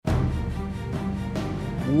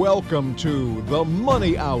Welcome to The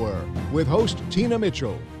Money Hour with host Tina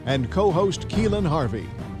Mitchell and co-host Keelan Harvey.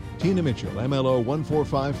 Tina Mitchell, MLO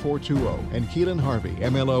 145420, and Keelan Harvey,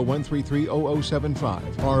 MLO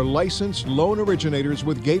 1330075, are licensed loan originators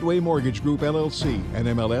with Gateway Mortgage Group, LLC, and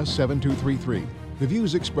MLS 7233. The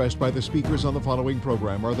views expressed by the speakers on the following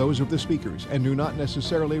program are those of the speakers and do not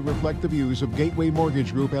necessarily reflect the views of Gateway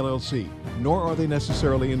Mortgage Group, LLC, nor are they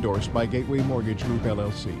necessarily endorsed by Gateway Mortgage Group,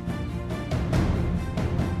 LLC.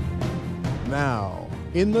 Now,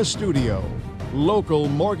 in the studio, local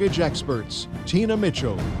mortgage experts Tina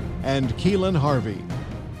Mitchell and Keelan Harvey.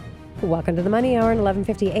 Welcome to the Money Hour at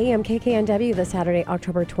 11:50 a.m. KKNW, the Saturday,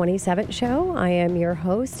 October 27th show. I am your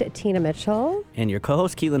host, Tina Mitchell. And your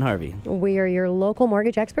co-host, Keelan Harvey. We are your local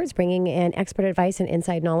mortgage experts, bringing in expert advice and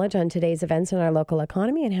inside knowledge on today's events in our local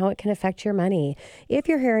economy and how it can affect your money. If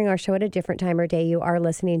you're hearing our show at a different time or day, you are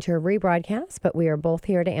listening to a rebroadcast, but we are both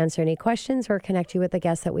here to answer any questions or connect you with the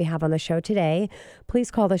guests that we have on the show today. Please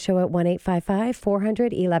call the show at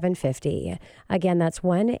 1-855-400-1150. Again, that's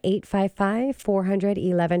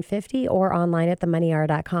 1-855-400-1150. Or online at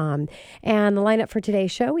themoneyhour.com. And the lineup for today's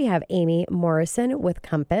show, we have Amy Morrison with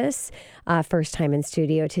Compass, first time in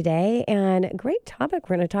studio today. And great topic,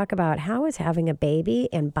 we're going to talk about how is having a baby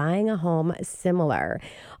and buying a home similar.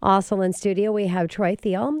 Also in studio, we have Troy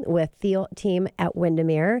Thiel with Thiel Team at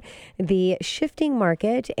Windermere, the shifting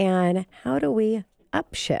market and how do we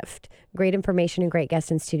upshift. Great information and great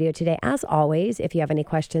guests in studio today. As always, if you have any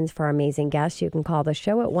questions for our amazing guests, you can call the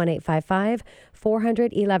show at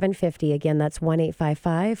 1-855-400-1150. Again, that's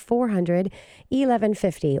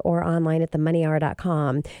 1-855-400-1150 or online at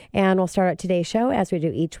themoneyhour.com. And we'll start out today's show as we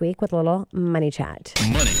do each week with a little money chat.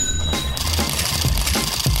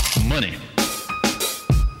 Money.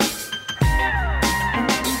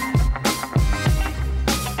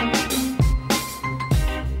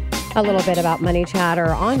 A little bit about Money Chat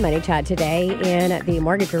or on Money Chat today in the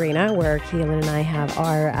mortgage arena where Keelan and I have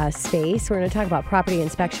our space. We're going to talk about property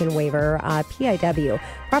inspection waiver, PIW.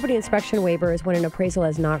 Property inspection waiver is when an appraisal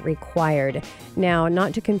is not required. Now,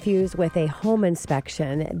 not to confuse with a home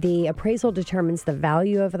inspection, the appraisal determines the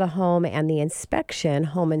value of the home and the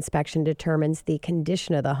home inspection determines the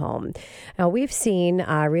condition of the home. Now, we've seen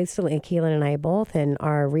recently, Keelan and I both in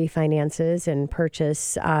our refinances and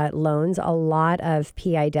purchase loans, a lot of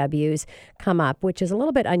PIW come up, which is a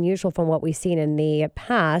little bit unusual from what we've seen in the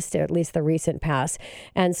past, or at least the recent past.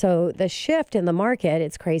 And so the shift in the market,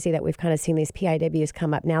 it's crazy that we've kind of seen these PIWs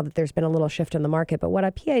come up now that there's been a little shift in the market. But what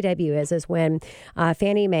a PIW is when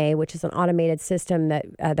Fannie Mae, which is an automated system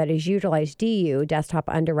that is utilized, DU, desktop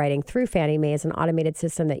underwriting through Fannie Mae, is an automated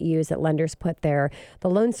system that lenders put the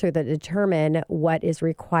loans through that determine what is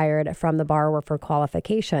required from the borrower for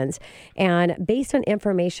qualifications. And based on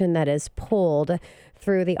information that is pulled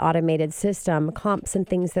through the automated system, comps and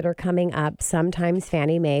things that are coming up, sometimes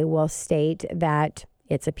Fannie Mae will state that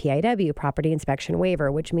it's a PIW, property inspection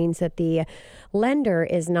waiver, which means that the lender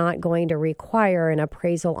is not going to require an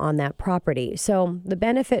appraisal on that property. So the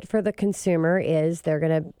benefit for the consumer is they're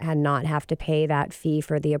going to not have to pay that fee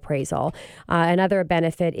for the appraisal. Another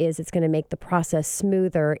benefit is it's going to make the process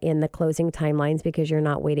smoother in the closing timelines because you're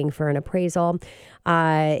not waiting for an appraisal.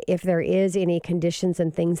 If there is any conditions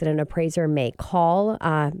and things that an appraiser may call,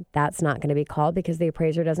 that's not going to be called because the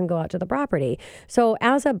appraiser doesn't go out to the property. So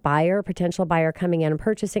as a buyer, potential buyer coming in and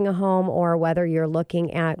purchasing a home, or whether you're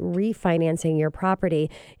looking at refinancing your property,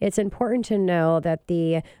 it's important to know that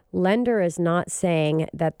the lender is not saying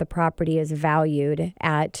that the property is valued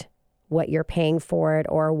at what you're paying for it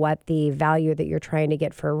or what the value that you're trying to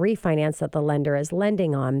get for a refinance that the lender is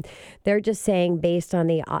lending on. They're just saying based on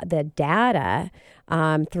the data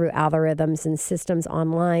through algorithms and systems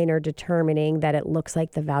online are determining that it looks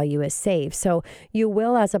like the value is safe. So you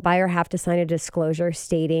will, as a buyer, have to sign a disclosure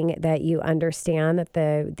stating that you understand that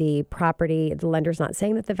the property, the lender's not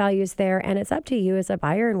saying that the value is there, and it's up to you as a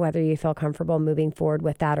buyer and whether you feel comfortable moving forward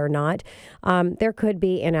with that or not. There could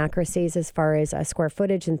be inaccuracies as far as square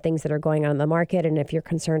footage and things that are going on in the market, and if you're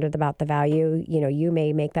concerned about the value, you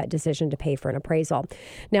may make that decision to pay for an appraisal.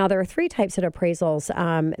 Now, there are three types of appraisals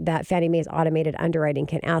that Fannie Mae's automated underwriting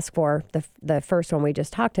can ask for. The first one we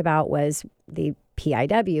just talked about was the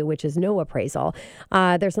PIW, which is no appraisal.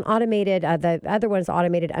 There's an automated, the other one is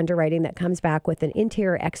automated underwriting that comes back with an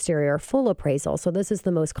interior, exterior, full appraisal. So this is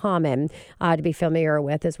the most common to be familiar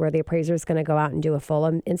with, is where the appraiser is going to go out and do a full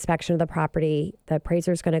inspection of the property. The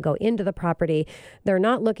appraiser is going to go into the property. They're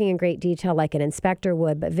not looking in great detail like an inspector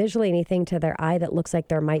would, but visually anything to their eye that looks like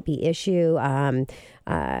there might be issue,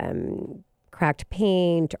 cracked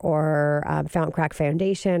paint or found cracked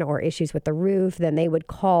foundation or issues with the roof, then they would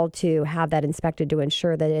call to have that inspected to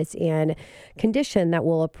ensure that it's in condition that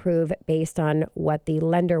will approve based on what the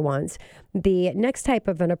lender wants. The next type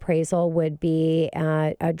of an appraisal would be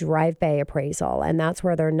a drive-by appraisal, and that's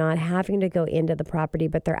where they're not having to go into the property,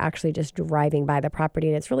 but they're actually just driving by the property.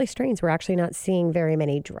 And it's really strange. We're actually not seeing very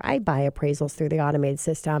many drive-by appraisals through the automated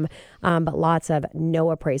system, but lots of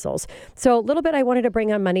no appraisals. So a little bit I wanted to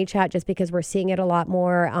bring on Money Chat just because we're seeing it a lot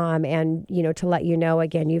more, and to let you know,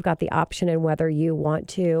 again, you've got the option in whether you want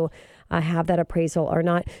to have that appraisal or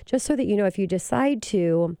not, just so that if you decide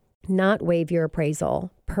to not waive your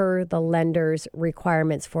appraisal per the lender's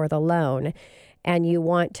requirements for the loan, and you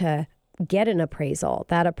want to get an appraisal,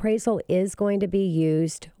 that appraisal is going to be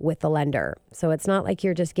used with the lender. So it's not like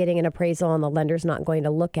you're just getting an appraisal and the lender's not going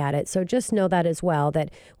to look at it. So just know that as well, that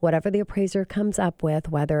whatever the appraiser comes up with,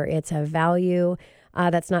 whether it's a value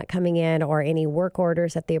that's not coming in or any work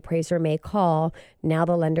orders that the appraiser may call, now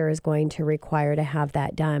the lender is going to require to have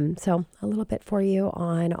that done. So a little bit for you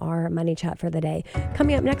on our Money Chat for the day.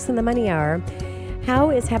 Coming up next in the Money Hour, how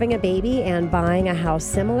is having a baby and buying a house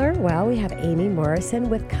similar? Well, we have Amy Morrison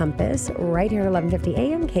with Compass right here at 11:50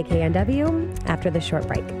 a.m. KKNW after the short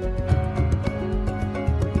break.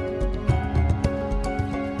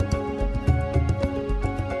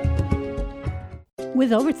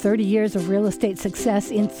 With over 30 years of real estate success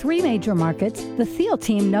in 3 major markets, the Thiel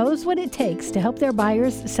team knows what it takes to help their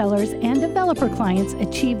buyers, sellers, and developer clients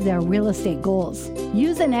achieve their real estate goals.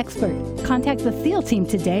 Use an expert. Contact the Thiel team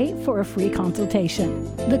today for a free consultation.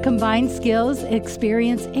 The combined skills,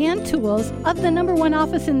 experience, and tools of the #1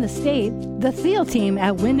 office in the state, the Thiel team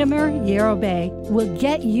at Windermere Yarrow Bay will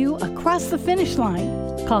get you across the finish line.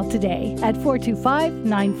 Call today at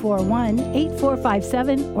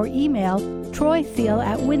 425-941-8457 or email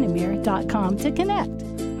troythiel@windermere.com to connect.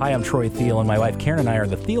 Hi, I'm Troy Thiel, and my wife Karen and I are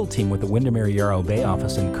the Thiel team with the Windermere Yarrow Bay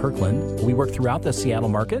office in Kirkland. We work throughout the Seattle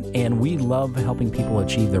market, and we love helping people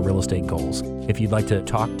achieve their real estate goals. If you'd like to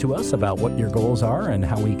talk to us about what your goals are and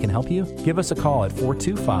how we can help you, give us a call at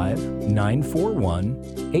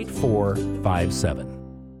 425-941-8457.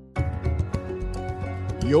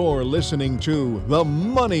 You're listening to The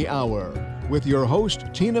Money Hour with your host,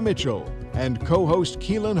 Tina Mitchell, and co-host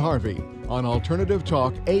Keelan Harvey on Alternative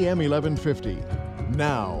Talk AM 1150.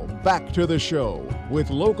 Now, back to the show with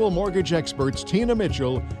local mortgage experts Tina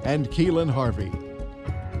Mitchell and Keelan Harvey.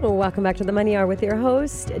 Welcome back to the Money Hour with your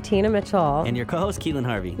host, Tina Mitchell. And your co-host, Keelan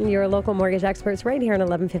Harvey. Your local mortgage experts right here on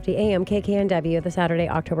 1150 AM KKNW, the Saturday,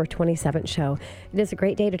 October 27th show. It is a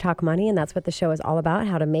great day to talk money, and that's what the show is all about,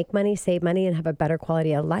 how to make money, save money, and have a better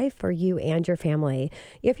quality of life for you and your family.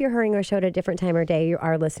 If you're hearing our show at a different time or day, you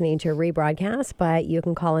are listening to a rebroadcast, but you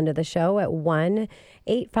can call into the show at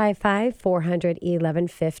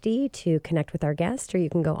 1-855-400-1150 to connect with our guest, or you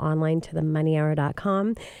can go online to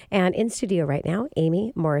themoneyhour.com. And in studio right now,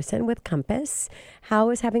 Amy Morrison with Compass. How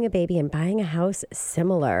is having a baby and buying a house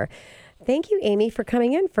similar? Thank you, Amy, for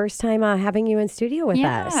coming in. First time having you in studio with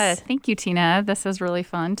us. Yeah, thank you, Tina. This is really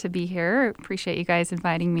fun to be here. Appreciate you guys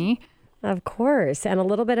inviting me. Of course. And a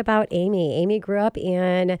little bit about Amy. Amy grew up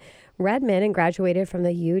in Redmond and graduated from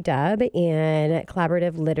the UW in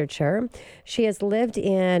collaborative literature. She has lived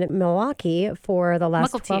in Milwaukee for the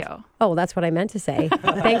last 12... Oh, that's what I meant to say.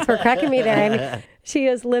 Thanks for correcting me there. She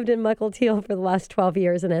has lived in Mukilteo for the last 12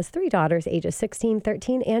 years and has 3 daughters, ages 16,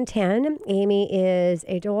 13, and 10. Amy is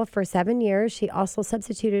a doula for 7 years. She also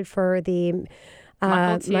substituted for the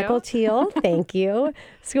Mukilteo, thank you,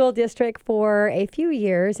 school district for a few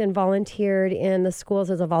years and volunteered in the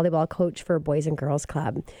schools as a volleyball coach for Boys and Girls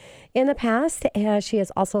Club. In the past, she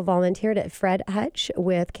has also volunteered at Fred Hutch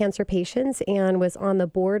with cancer patients and was on the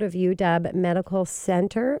board of UW Medical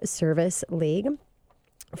Center Service League.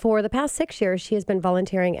 For the past 6 years, she has been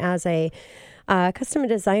volunteering as a custom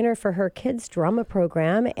designer for her kids' drama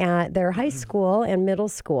program at their high school and middle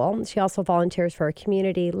school. She also volunteers for a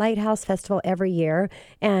community lighthouse festival every year.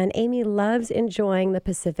 And Amy loves enjoying the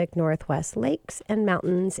Pacific Northwest lakes and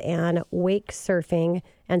mountains and wake surfing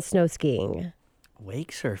and snow skiing.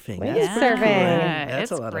 Wake surfing.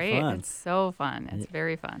 That's a lot great. of fun. It's so fun. It's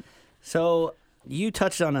very fun. So you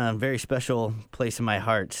touched on a very special place in my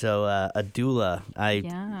heart. So a doula.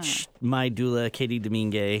 My doula, Katie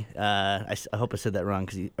Domingue, I hope I said that wrong,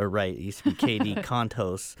 right. It used to be Katie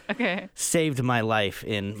Contos. Okay. Saved my life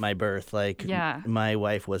in my birth. My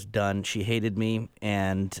wife was done. She hated me,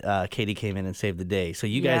 and Katie came in and saved the day. So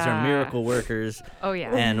you guys are miracle workers. Oh,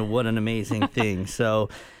 yeah. And what an amazing thing. So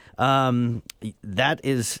that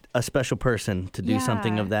is a special person to do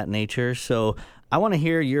something of that nature. So I want to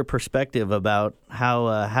hear your perspective about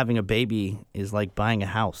how having a baby is like buying a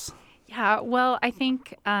house. Yeah, well, I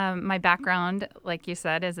think my background, like you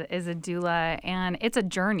said, is a doula, and it's a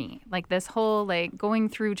journey. Like this whole going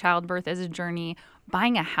through childbirth is a journey.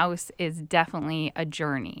 Buying a house is definitely a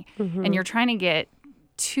journey, and you're trying to get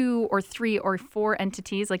 2 or 3 or 4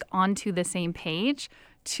 entities onto the same page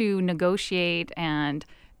to negotiate and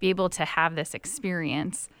be able to have this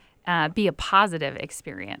experience. Be a positive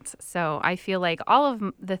experience. So I feel like all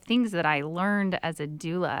of the things that I learned as a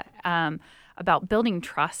doula about building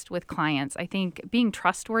trust with clients, I think being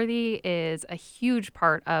trustworthy is a huge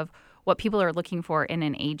part of what people are looking for in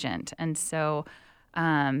an agent. And so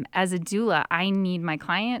as a doula, I need my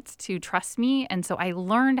clients to trust me. And so I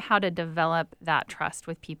learned how to develop that trust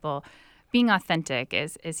with people. Being authentic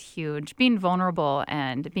is huge. Being vulnerable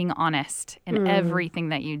and being honest in everything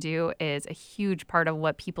that you do is a huge part of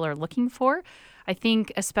what people are looking for. I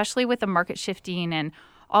think especially with the market shifting and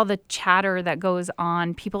all the chatter that goes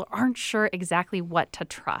on, people aren't sure exactly what to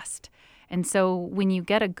trust. And so when you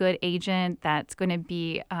get a good agent that's going to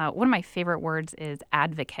be, one of my favorite words is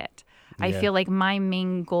advocate. Yeah. I feel like my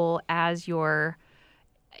main goal as your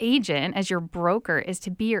agent, as your broker, is to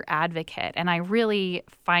be your advocate. And I really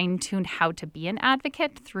fine-tuned how to be an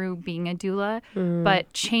advocate through being a doula,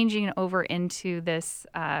 but changing over into this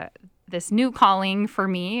this new calling for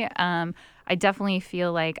me, I definitely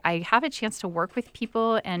feel like I have a chance to work with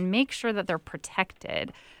people and make sure that they're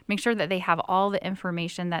protected, make sure that they have all the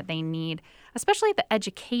information that they need, especially the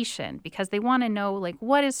education, because they want to know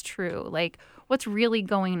what is true, what's really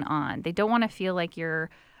going on. They don't want to feel like you're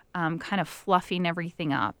kind of fluffing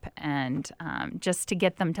everything up and just to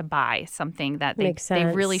get them to buy something that they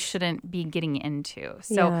really shouldn't be getting into.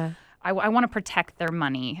 So yeah. I want to protect their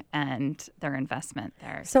money and their investment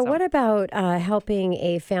there. So what about helping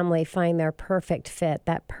a family find their perfect fit,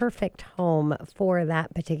 that perfect home for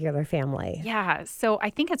that particular family? Yeah. So I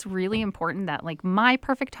think it's really important that my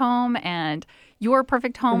perfect home and your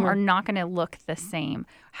perfect home are not going to look the same.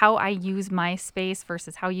 How I use my space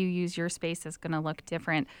versus how you use your space is going to look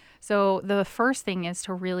different. So the first thing is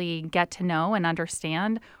to really get to know and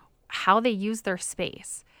understand how they use their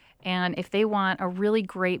space. And if they want a really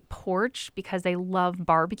great porch because they love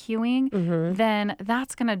barbecuing, then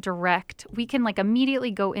that's going to direct. We can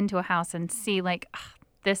immediately go into a house and see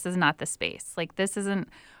this is not the space. This isn't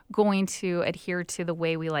going to adhere to the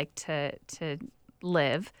way we like to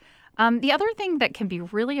live. The other thing that can be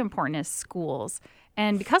really important is schools.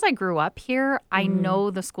 And because I grew up here, I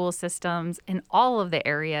know the school systems in all of the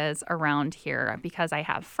areas around here because I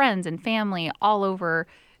have friends and family all over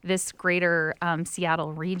this greater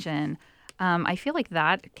Seattle region. I feel like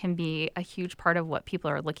that can be a huge part of what people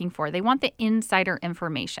are looking for. They want the insider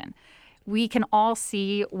information. We can all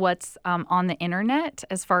see what's on the internet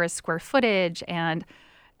as far as square footage and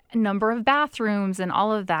number of bathrooms and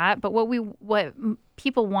all of that. But what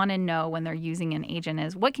people want to know when they're using an agent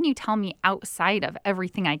is, what can you tell me outside of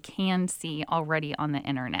everything I can see already on the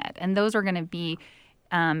internet? And those are going to be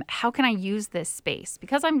how can I use this space?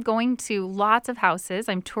 Because I'm going to lots of houses,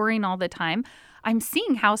 I'm touring all the time, I'm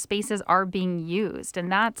seeing how spaces are being used.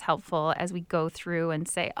 And that's helpful as we go through and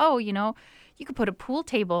say, you could put a pool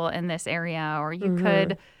table in this area, or you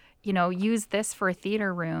could, use this for a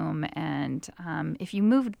theater room. And if you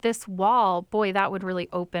moved this wall, boy, that would really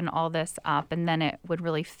open all this up, and then it would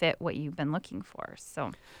really fit what you've been looking for.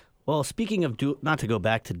 So. Well, speaking of not to go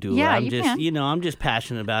back to doula, I'm just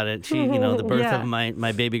passionate about it. She, the birth of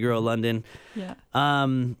my baby girl, London. Yeah.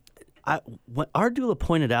 Our doula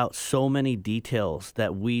pointed out so many details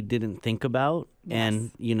that we didn't think about,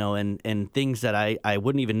 and and things that I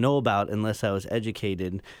wouldn't even know about unless I was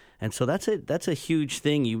educated. And so that's a huge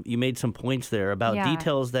thing. You made some points there about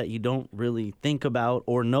details that you don't really think about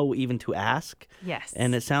or know even to ask. Yes.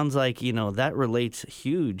 And it sounds like, that relates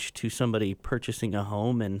huge to somebody purchasing a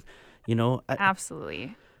home and,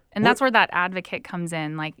 Absolutely. And that's where that advocate comes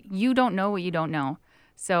in. You don't know what you don't know.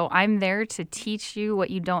 So I'm there to teach you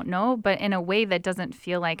what you don't know, but in a way that doesn't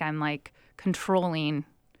feel like I'm controlling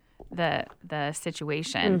the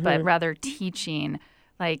situation, but rather teaching.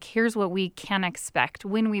 Here's what we can expect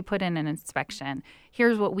when we put in an inspection.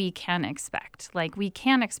 Here's what we can expect. We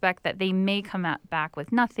can expect that they may come back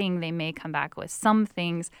with nothing. They may come back with some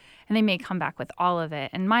things, and they may come back with all of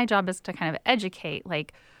it. And my job is to kind of educate,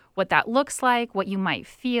 what that looks like, what you might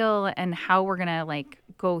feel, and how we're going to,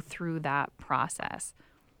 go through that process.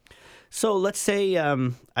 So let's say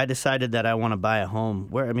I decided that I want to buy a home.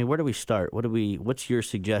 Where do we start? What's your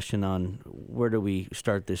suggestion on where do we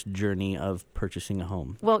start this journey of purchasing a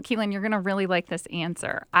home? Well, Keelan, you're going to really like this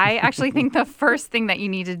answer. I actually think the first thing that you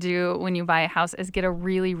need to do when you buy a house is get a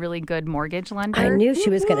really, really good mortgage lender. I knew she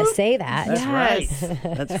was going to say that. That's Yes.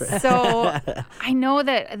 right. That's right. So I know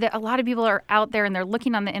that a lot of people are out there and they're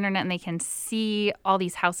looking on the internet and they can see all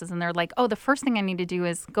these houses and they're like, oh, the first thing I need to do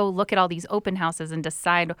is go look at all these open houses and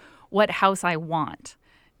decide what house I want.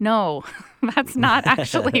 No, that's not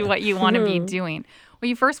actually what you want to be doing. What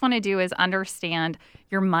you first want to do is understand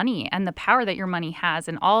your money and the power that your money has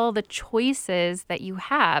and all the choices that you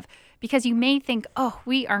have. Because you may think, oh,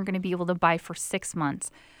 we aren't going to be able to buy for 6 months.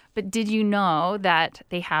 But did you know that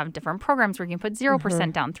they have different programs where you can put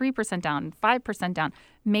 0% down, 3% down, 5% down?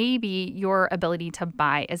 Maybe your ability to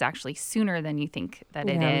buy is actually sooner than you think that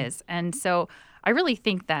it is. And so I really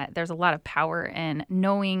think that there's a lot of power in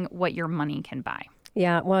knowing what your money can buy.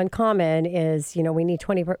 Yeah, one common is, we need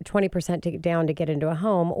 20% down to get into a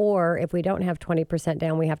home, or if we don't have 20%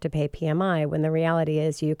 down, we have to pay PMI, when the reality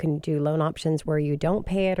is you can do loan options where you don't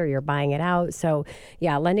pay it or you're buying it out. So,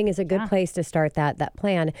 yeah, lending is a good place to start that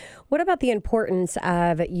plan. What about the importance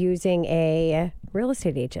of using a real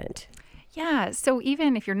estate agent? Yeah. So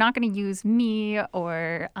even if you're not going to use me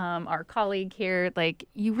or our colleague here,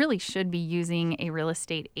 you really should be using a real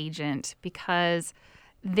estate agent because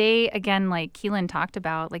they, again, like Keelan talked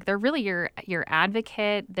about, they're really your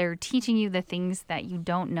advocate. They're teaching you the things that you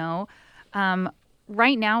don't know.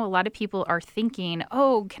 Right now, a lot of people are thinking,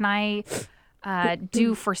 oh, can I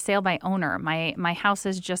do for sale by owner? My house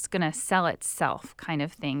is just going to sell itself kind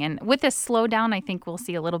of thing. And with this slowdown, I think we'll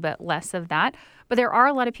see a little bit less of that. But there are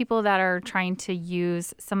a lot of people that are trying to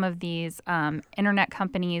use some of these internet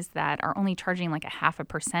companies that are only charging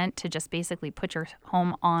 0.5% to just basically put your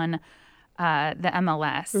home on the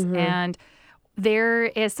MLS. And there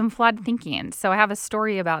is some flawed thinking. So I have a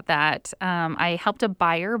story about that. I helped a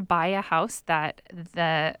buyer buy a house that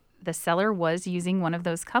the seller was using one of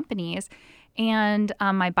those companies. And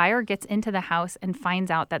my buyer gets into the house and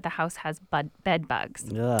finds out that the house has bed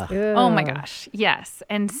bugs. Ugh. Oh my gosh. Yes.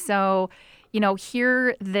 And so,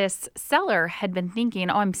 here this seller had been thinking,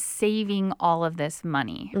 oh, I'm saving all of this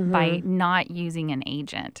money by not using an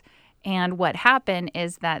agent. And what happened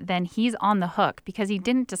is that then he's on the hook because he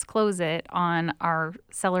didn't disclose it on our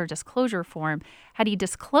seller disclosure form. Had he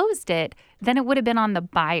disclosed it, then it would have been on the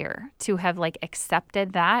buyer to have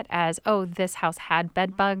accepted that as, oh, this house had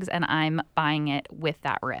bed bugs and I'm buying it with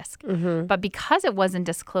that risk. But because it wasn't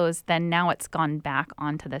disclosed, then now it's gone back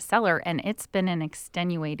onto the seller and it's been an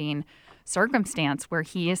extenuating circumstance where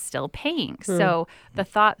he is still paying. So the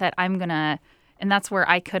thought that and that's where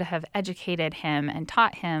I could have educated him and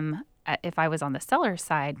taught him if I was on the seller's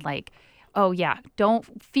side, oh yeah,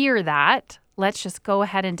 don't fear that. Let's just go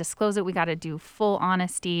ahead and disclose it. We got to do full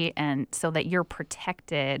honesty and so that you're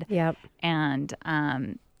protected. Yep. And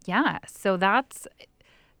so that's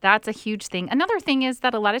a huge thing. Another thing is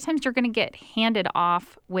that a lot of times you're going to get handed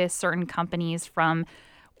off with certain companies from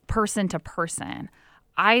person to person.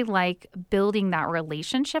 I like building that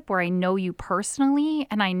relationship where I know you personally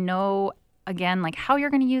and I know, again, how you're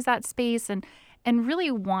going to use that space and really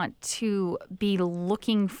want to be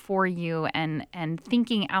looking for you and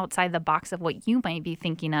thinking outside the box of what you might be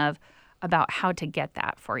thinking of about how to get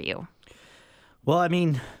that for you. Well, I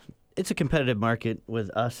mean, it's a competitive market with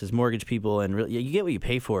us as mortgage people, and really, you get what you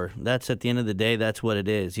pay for. That's at the end of the day, that's what it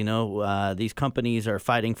is. These companies are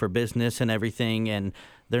fighting for business and everything, and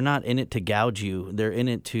they're not in it to gouge you. They're in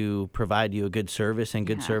it to provide you a good service, and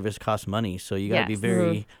good service costs money. So you got to be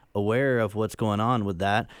very aware of what's going on with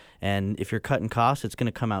that. And if you're cutting costs, it's going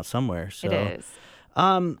to come out somewhere. So, it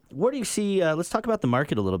is. Where do you see? Let's talk about the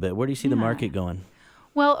market a little bit. Where do you see the market going?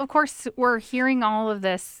 Well, of course, we're hearing all of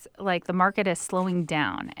this, the market is slowing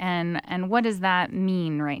down. And what does that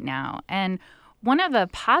mean right now? And one of the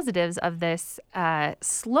positives of this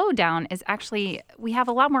slowdown is actually we have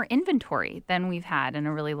a lot more inventory than we've had in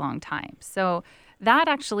a really long time. So that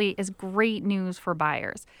actually is great news for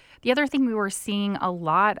buyers. The other thing we were seeing a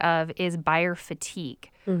lot of is buyer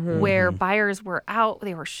fatigue, where buyers were out,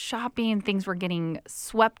 they were shopping, things were getting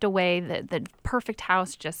swept away, the perfect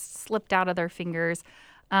house just slipped out of their fingers.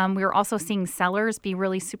 We were also seeing sellers be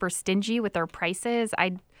really super stingy with their prices.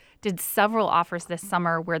 I did several offers this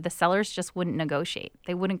summer where the sellers just wouldn't negotiate.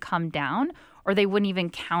 They wouldn't come down or they wouldn't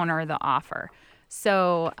even counter the offer.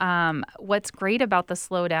 So what's great about the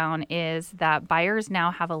slowdown is that buyers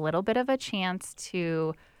now have a little bit of a chance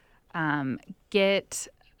to get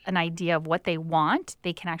an idea of what they want.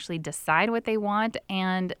 They can actually decide what they want,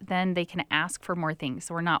 and then they can ask for more things.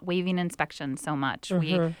 So we're not waiving inspections so much.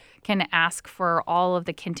 We can ask for all of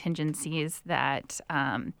the contingencies that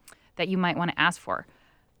that you might want to ask for.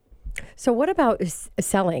 So what about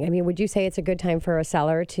selling? I mean, would you say it's a good time for a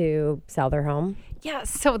seller to sell their home? Yeah,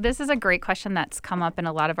 so this is a great question that's come up in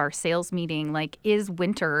a lot of our sales meeting. Like, is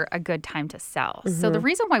winter a good time to sell? So the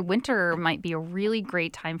reason why winter might be a really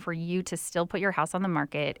great time for you to still put your house on the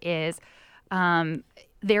market is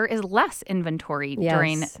there is less inventory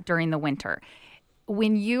during the winter.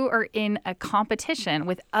 When you are in a competition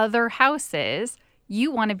with other houses,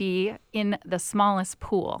 you want to be in the smallest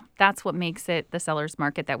pool. That's what makes it the seller's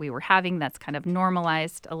market that we were having. That's kind of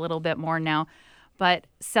normalized a little bit more now. But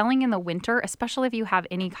selling in the winter, especially if you have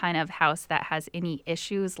any kind of house that has any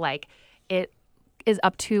issues, like it is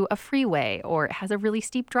up to a freeway or it has a really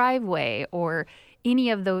steep driveway or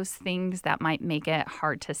any of those things that might make it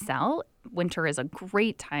hard to sell, winter is a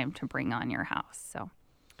great time to bring on your house. So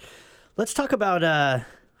let's talk about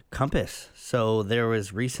Compass. So there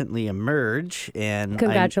was recently a merge, and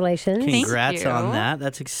congratulations. Congrats on that.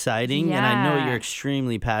 That's exciting. And I know you're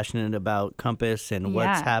extremely passionate about Compass and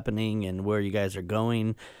what's happening and where you guys are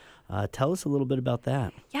going. Tell us a little bit about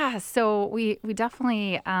that. Yeah, so we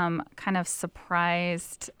definitely kind of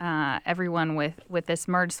surprised everyone with this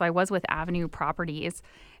merge. So I was with Avenue Properties,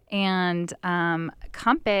 and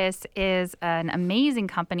Compass is an amazing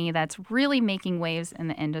company that's really making waves in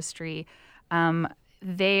the industry.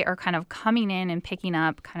 They are kind of coming in and picking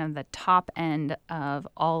up kind of the top end of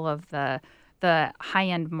all of the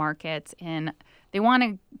high-end markets. And they want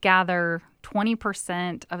to gather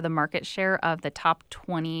 20% of the market share of the top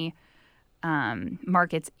 20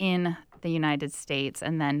 markets in the United States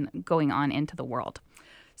and then going on into the world.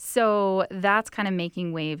 So that's kind of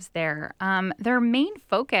making waves there. Their main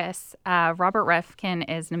focus, Robert Refkin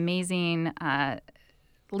is an amazing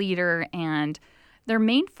leader, and their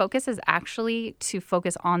main focus is actually to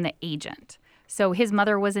focus on the agent. So his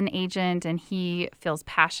mother was an agent, and he feels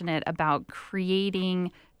passionate about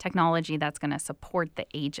creating technology that's going to support the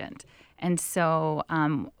agent. And so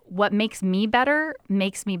what makes me better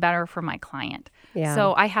for my client. Yeah.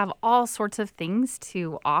 So I have all sorts of things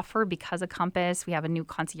to offer because of Compass. We have a new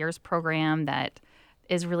concierge program that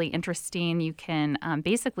is really interesting. You can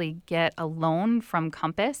basically get a loan from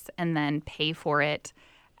Compass and then pay for it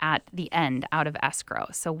at the end out of escrow.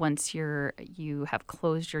 So once you have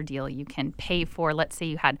closed your deal, you can pay for, let's say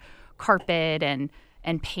you had carpet and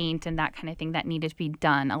paint and that kind of thing that needed to be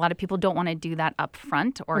done. A lot of people don't want to do that up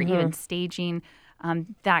front or even staging.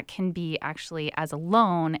 That can be actually as a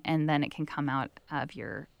loan, and then it can come out of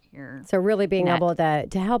your So really being able to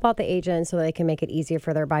help out the agents so they can make it easier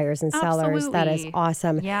for their buyers and sellers. Absolutely. That is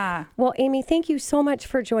awesome. Yeah. Well, Amy, thank you so much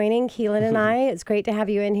for joining Keelan and I. It's great to have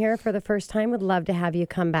you in here for the first time. Would love to have you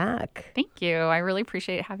come back. Thank you. I really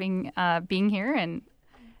appreciate being here and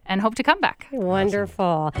hope to come back. Wonderful.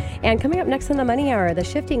 Awesome. And coming up next on the Money Hour, the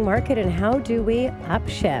shifting market and how do we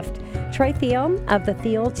upshift? Troy Thiel of the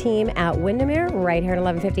Thiel team at Windermere right here at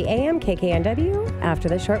 11:50 a.m. KKNW after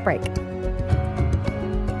this short break.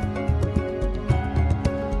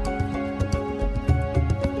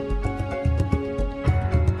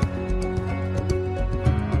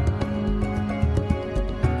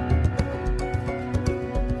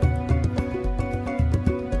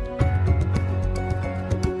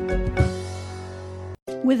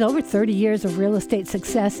 With over 30 years of real estate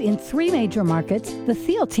success in 3 major markets, the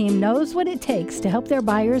Thiel team knows what it takes to help their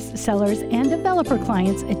buyers, sellers, and developer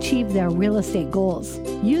clients achieve their real estate goals.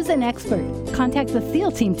 Use an expert. Contact the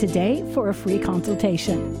Thiel team today for a free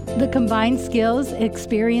consultation. The combined skills,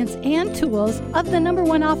 experience, and tools of the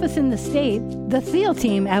 #1 office in the state, the Thiel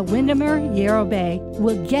team at Windermere Yarrow Bay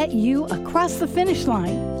will get you across the finish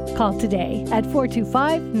line. Call today at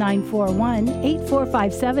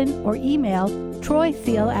 425-941-8457 or email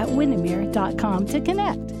TroyThiel@Windermere.com to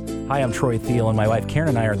connect. Hi, I'm Troy Thiel, and my wife Karen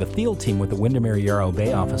and I are the Thiel team with the Windermere Yarrow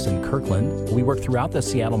Bay office in Kirkland. We work throughout the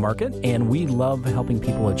Seattle market, and we love helping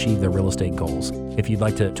people achieve their real estate goals. If you'd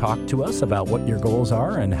like to talk to us about what your goals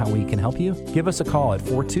are and how we can help you, give us a call at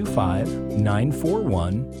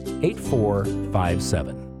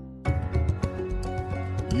 425-941-8457.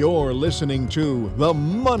 You're listening to The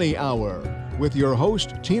Money Hour with your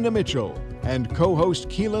host, Tina Mitchell, and co-host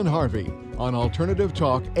Keelan Harvey on Alternative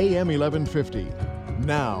Talk AM 1150.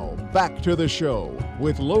 Now, back to the show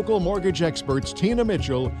with local mortgage experts Tina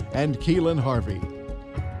Mitchell and Keelan Harvey.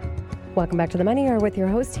 Welcome back to the Money Hour with your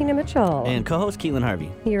host, Tina Mitchell. And co-host Keelan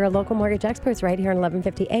Harvey. You're a local mortgage experts right here on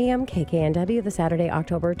 1150 AM KKNW, the Saturday,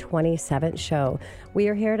 October 27th show. We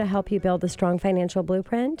are here to help you build a strong financial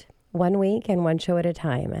blueprint 1 week and one show at a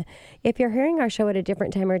time. If you're hearing our show at a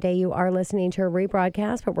different time or day, you are listening to a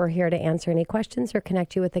rebroadcast, but we're here to answer any questions or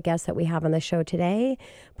connect you with the guests that we have on the show today.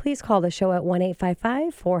 Please call the show at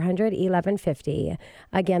 1-855-400-1150.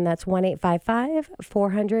 Again, that's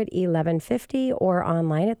 1-855-400-1150 or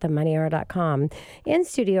online at themoneyhour.com. In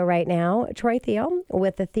studio right now, Troy Thiel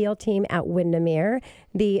with the Thiel team at Windermere,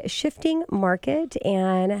 the shifting market,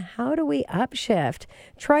 and how do we upshift?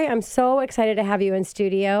 Troy, I'm so excited to have you in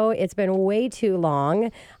studio. It's been way too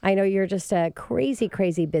long. I know you're just a crazy,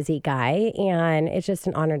 crazy busy guy, and it's just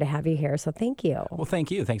an honor to have you here. So thank you. Well,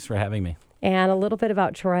 thank you. Thanks for having me. And a little bit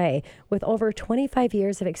about Troy. With over 25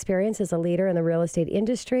 years of experience as a leader in the real estate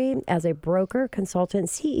industry, as a broker, consultant,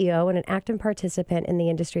 CEO, and an active participant in the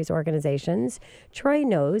industry's organizations, Troy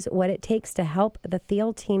knows what it takes to help the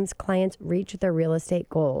Thiel team's clients reach their real estate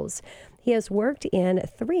goals. He has worked in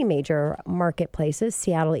 3 major marketplaces,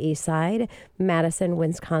 Seattle East Side, Madison,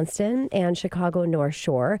 Wisconsin, and Chicago North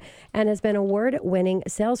Shore, and has been award-winning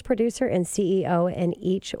sales producer and CEO in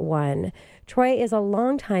each one. Troy is a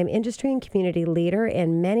longtime industry and community leader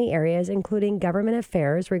in many areas, including government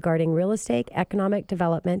affairs regarding real estate, economic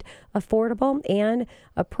development, affordable and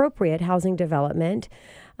appropriate housing development,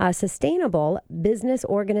 sustainable business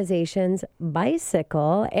organizations,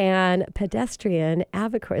 bicycle and pedestrian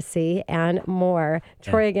advocacy, and more.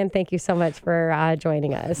 Troy, again, thank you so much for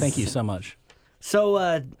joining us. Thank you so much.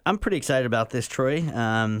 So I'm pretty excited about this, Troy,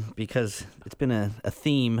 because it's been a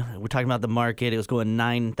theme. We're talking about the market. It was going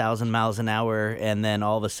 9,000 miles an hour, and then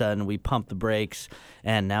all of a sudden we pumped the brakes,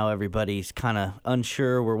 and now everybody's kind of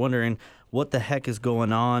unsure. We're wondering what the heck is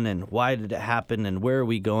going on and why did it happen and where are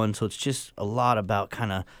we going? So it's just a lot about kind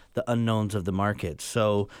of the unknowns of the market.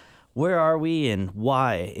 So where are we and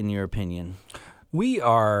why, in your opinion? We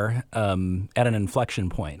are at an inflection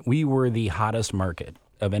point. We were the hottest market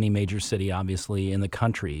of any major city, obviously, in the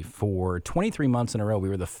country. For 23 months in a row, we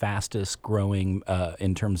were the fastest growing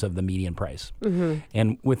in terms of the median price. Mm-hmm.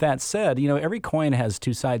 And with that said, every coin has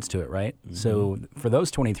 2 sides to it, right? Mm-hmm. So for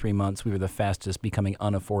those 23 months, we were the fastest becoming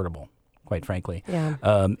unaffordable, quite frankly. Yeah.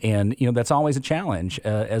 And that's always a challenge.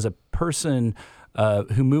 As a person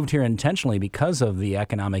who moved here intentionally because of the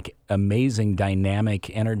economic, amazing,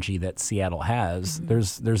 dynamic energy that Seattle has,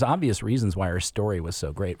 mm-hmm. there's obvious reasons why our story was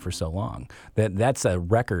so great for so long. That's a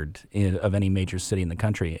record of any major city in the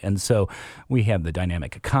country. And so we have the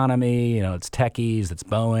dynamic economy, it's techies, it's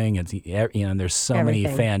Boeing, it's, there's so Everything.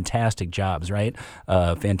 many fantastic jobs, right?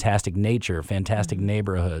 Fantastic nature, fantastic mm-hmm.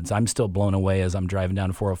 neighborhoods. I'm still blown away as I'm driving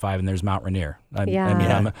down 405 and there's Mount Rainier.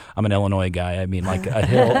 I'm an Illinois guy. I mean, like a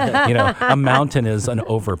hill, a mountain is an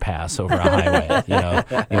overpass over a highway.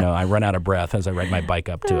 I run out of breath as I ride my bike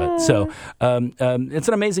up to it. So it's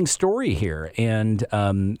an amazing story here, and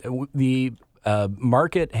the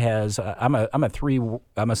market has. I'm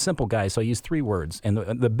a simple guy, so I use 3 words, and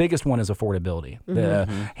the biggest one is affordability.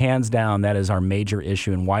 Mm-hmm. Hands down, that is our major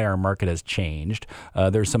issue and why our market has changed.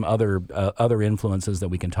 There's some other influences that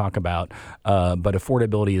we can talk about, but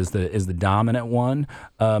affordability is the dominant one.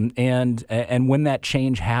 And when that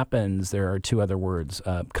change happens, there are 2 other words: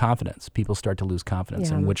 confidence. People start to lose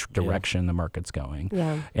confidence in which direction the market's going.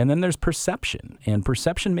 Yeah. And then there's perception, and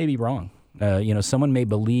perception may be wrong. Someone may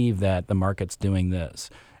believe that the market's doing this,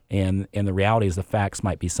 and the reality is the facts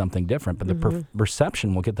might be something different, but the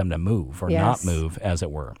perception will get them to move or not move, as it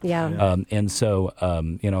were. Yeah. And so,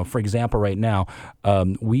 for example, right now,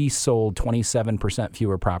 we sold 27%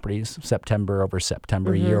 fewer properties September over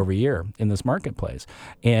September, mm-hmm. year over year in this marketplace.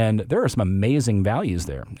 And there are some amazing values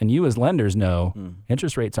there. And you as lenders know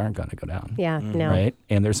interest rates aren't going to go down. Yeah, no. Right?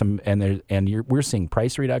 And we're seeing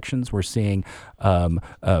price reductions. We're seeing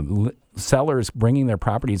sellers bringing their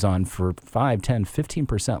properties on for 5, 10,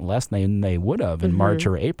 15% less than they would have in mm-hmm. March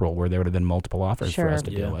or April, where there would have been multiple offers for us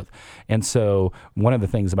to deal with. And so one of the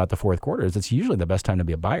things about the fourth quarter is it's usually the best time to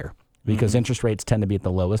be a buyer, because mm-hmm. interest rates tend to be at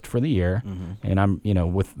the lowest for the year. Mm-hmm.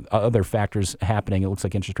 And with other factors happening, it looks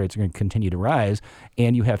like interest rates are going to continue to rise,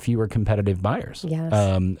 and you have fewer competitive buyers. Yes.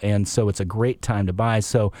 And so it's a great time to buy.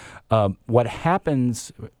 So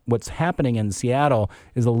what's happening in Seattle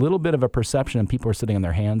is a little bit of a perception, and people are sitting on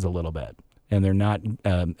their hands a little bit, and they're not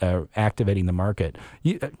activating the market.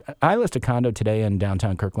 I list a condo today in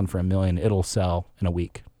downtown Kirkland for $1 million. It'll sell in a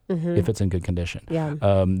week. Mm-hmm. If it's in good condition. Yeah.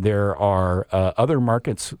 There are other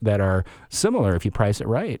markets that are similar if you price it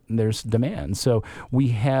right. There's demand. So we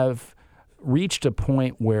have reached a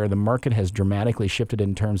point where the market has dramatically shifted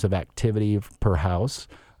in terms of activity per house.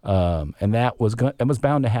 And that was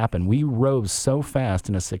bound to happen. We rose so fast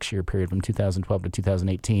in a 6-year period from 2012 to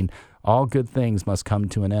 2018. all good things must come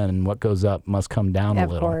to an end, and what goes up must come down a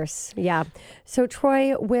little. Of course, yeah. So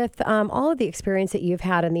Troy, with all of the experience that you've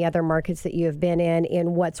had in the other markets that you've been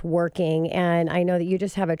in what's working, and I know that you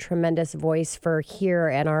just have a tremendous voice for here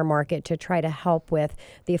in our market to try to help with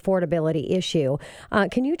the affordability issue.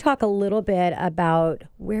 Can you talk a little bit about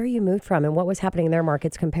where you moved from and what was happening in their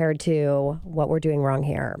markets compared to what we're doing wrong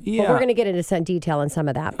here? Yeah. Well, we're going to get into some detail on some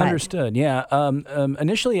of that. But. Understood, yeah.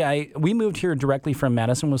 Initially, we moved here directly from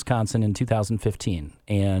Madison, Wisconsin in 2015.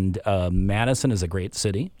 And Madison is a great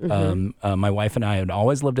city. Mm-hmm. My wife and I had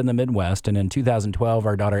always lived in the Midwest. And in 2012,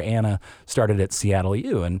 our daughter Anna started at Seattle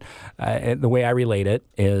U. And the way I relate it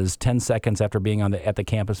is 10 seconds after being at the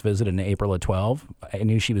campus visit in April of 12, I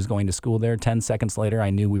knew she was going to school there. 10 seconds later, I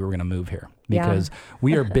knew we were going to move here. Because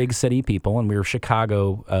we are big city people, and we were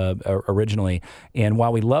Chicago originally. And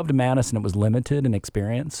while we loved Madison, it was limited in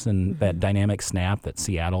experience and that dynamic snap that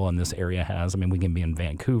Seattle and this area has. I mean, we can be in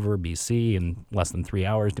Vancouver, BC, in less than 3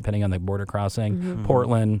 hours, depending on the border crossing,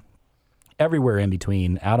 Portland, everywhere in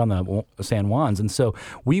between, out on the San Juans. And so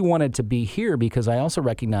we wanted to be here because I also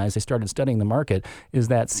recognized, I started studying the market, is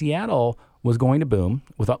that Seattle was going to boom.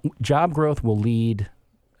 Job growth will lead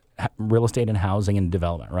real estate and housing and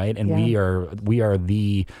development, right? And we are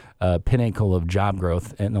the pinnacle of job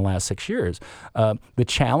growth in the last 6 years. The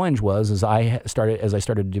challenge was, as I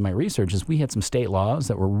started to do my research, is we had some state laws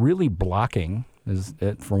that were really blocking,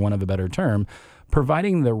 for want of a better term,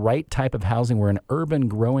 providing the right type of housing where an urban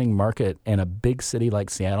growing market in a big city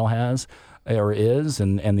like Seattle has or is,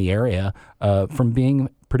 and the area, from being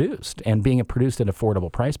produced and being produced at affordable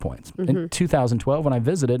price points. Mm-hmm. In 2012, when I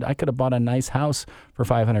visited, I could have bought a nice house for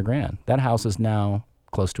 $500,000. That house is now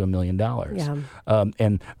close to $1 million. Yeah.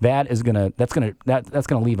 And that's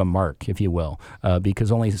gonna leave a mark, if you will, because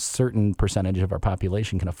only a certain percentage of our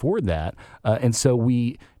population can afford that. And so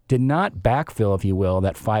we did not backfill, if you will,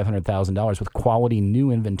 that $500,000 with quality new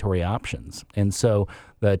inventory options. And so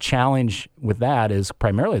the challenge with that is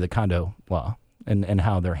primarily the condo law and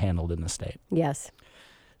how they're handled in the state. Yes.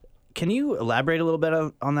 Can you elaborate a little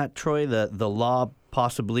bit on that, Troy? The law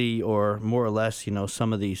possibly, or more or less,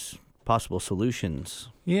 some of these possible solutions.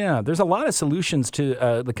 Yeah, there's a lot of solutions to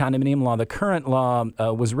the condominium law. The current law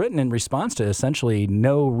was written in response to essentially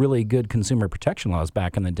no really good consumer protection laws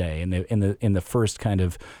back in the day, in the first kind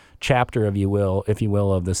of chapter, if you will,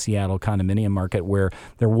 of the Seattle condominium market, where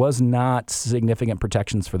there was not significant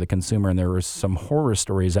protections for the consumer, and there were some horror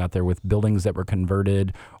stories out there with buildings that were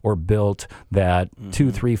converted or built that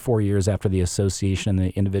 2, 3, 4 years after the association and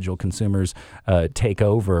the individual consumers take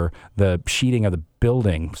over, the sheeting of the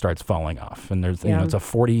building starts falling off, and there's it's a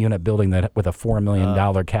 40-unit building with a $4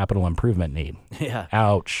 million capital improvement need. Yeah.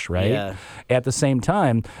 Ouch, right? Yeah. At the same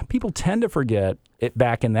time, people tend to forget it.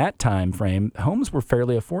 Back in that time frame, homes were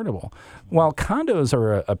fairly affordable. While condos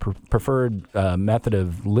are a preferred method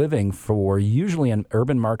of living for usually in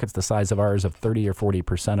urban markets the size of ours of 30 or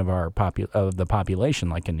 40% of the population,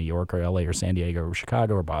 like in New York or LA or San Diego or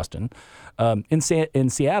Chicago or Boston, in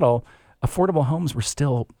Seattle, affordable homes were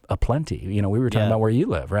still aplenty. We were talking about where you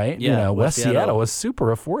live, right? Yeah, West Seattle was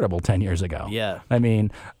super affordable 10 years ago. Yeah. I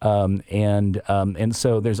mean, and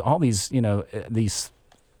so there's all these, these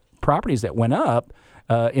properties that went up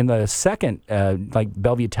in the second, like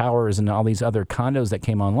Bellevue Towers and all these other condos that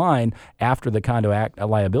came online after the Condo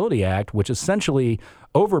Liability Act, which essentially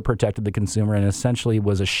overprotected the consumer and essentially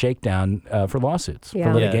was a shakedown for lawsuits,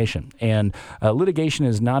 for litigation. And litigation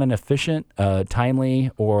is not an efficient,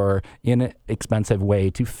 timely, or inexpensive way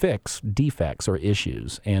to fix defects or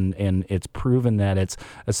issues. And it's proven that it's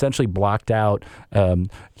essentially blocked out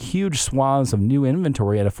huge swaths of new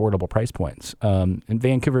inventory at affordable price points. In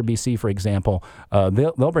Vancouver, BC, for example,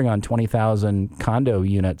 they'll bring on 20,000 condo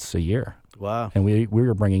units a year. Wow. And we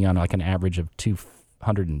were bringing on like an average of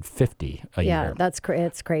 250 a year. Yeah, it's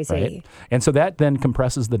crazy. Right? And so that then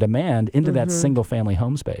compresses the demand into that single-family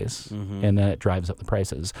home space, and then it drives up the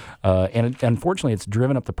prices. Unfortunately, it's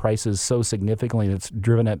driven up the prices so significantly that it's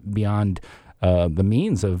driven it beyond the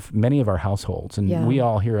means of many of our households. And we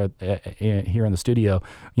all here in the studio,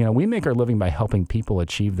 we make our living by helping people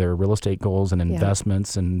achieve their real estate goals and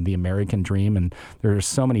investments and the American dream. And there are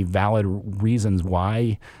so many valid reasons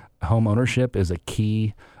why home ownership is a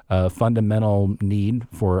key fundamental need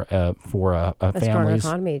for a family's, strong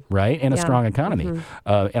economy, right, and a strong economy.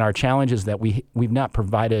 And our challenge is that we've not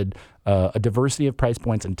provided a diversity of price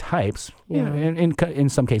points and types. In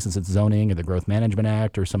some cases, it's zoning or the Growth Management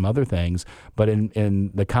Act or some other things. But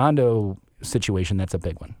in the condo situation, that's a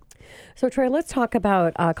big one. So, Troy, let's talk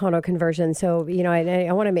about condo conversion. So,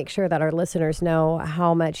 I want to make sure that our listeners know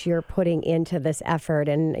how much you're putting into this effort.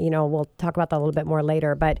 And, we'll talk about that a little bit more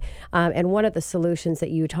later. But, and one of the solutions that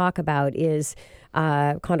you talk about is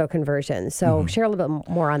condo conversion. So share a little bit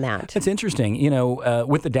more on that. It's interesting,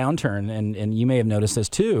 with the downturn, and you may have noticed this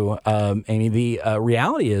too, Amy, the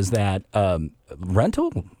reality is that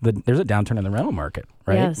there's a downturn in the rental market,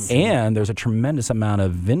 right? Yes. And there's a tremendous amount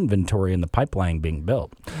of inventory in the pipeline being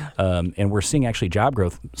built. And we're seeing actually job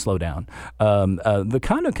growth slow down. The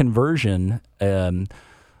condo conversion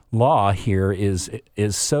law here is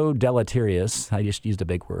so deleterious. I just used a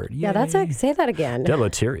big word. Yeah, say that again.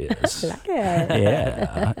 Deleterious. Like it.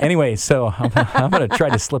 Yeah. Anyway, so I'm going to try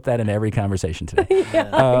to slip that into every conversation today.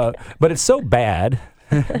 But it's so bad,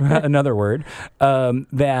 another word,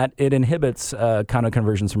 that it inhibits condo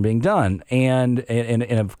conversions from being done, and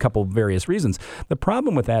in a couple various reasons. The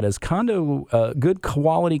problem with that is good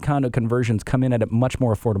quality condo conversions come in at a much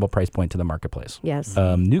more affordable price point to the marketplace. Yes.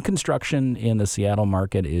 New construction in the Seattle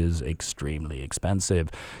market is extremely expensive.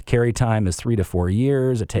 Carry time is 3 to 4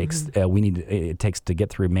 years. It takes it takes to get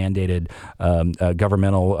through mandated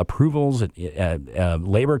governmental approvals.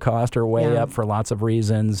 Labor costs are way up for lots of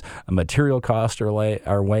reasons. Material costs are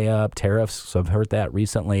way up. Tariffs have hurt that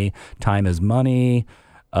recently. Time is money.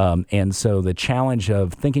 And so the challenge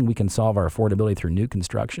of thinking we can solve our affordability through new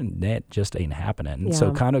construction, that just ain't happening. Yeah.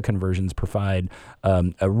 So condo conversions provide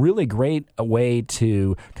a really great way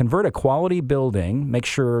to convert a quality building, make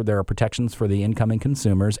sure there are protections for the incoming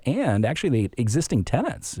consumers and actually the existing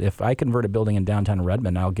tenants. If I convert a building in downtown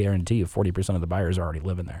Redmond, I'll guarantee you 40% of the buyers are already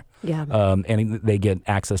living there. Yeah. And they get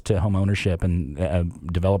access to home ownership, and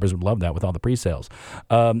developers would love that with all the pre-sales.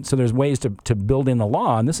 So there's ways to build in the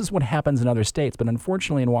law, and this is what happens in other states. But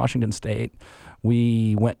unfortunately, in Washington State,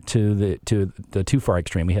 we went to the too far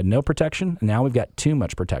extreme. We had no protection, and now we've got too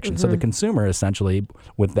much protection. So the consumer essentially,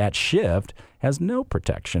 with that shift, has no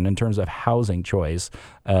protection in terms of housing choice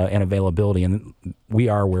and availability, and we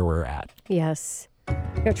are where we're at. Yes.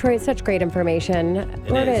 Troy, it's such great information.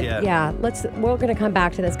 We're going to come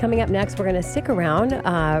back to this. Coming up next, we're going to stick around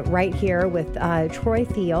right here with Troy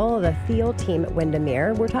Thiel, the Thiel team at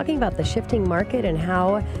Windermere. We're talking about the shifting market and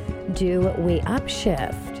how do we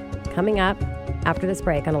upshift. Coming up after this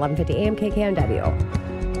break on 1150 AM KKNW.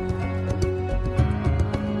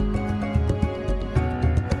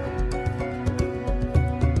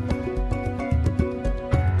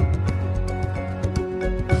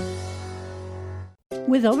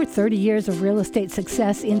 With over 30 years of real estate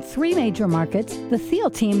success in 3 major markets, the Thiel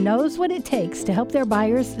team knows what it takes to help their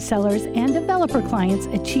buyers, sellers, and developer clients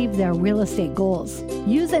achieve their real estate goals.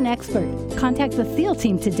 Use an expert. Contact the Thiel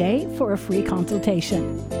team today for a free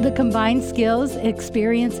consultation. The combined skills,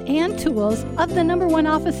 experience, and tools of the #1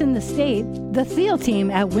 office in the state, the Thiel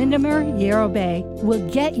team at Windermere Yarrow Bay, will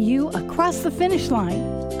get you across the finish line.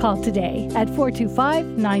 Call today at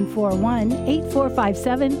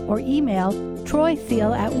 425-941-8457 or email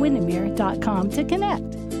TroyThiel@Windermere.com to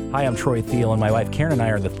connect. Hi, I'm Troy Thiel, and my wife Karen and I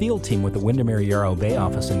are the Thiel team with the Windermere Yarrow Bay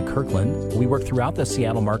office in Kirkland. We work throughout the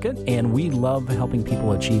Seattle market, and we love helping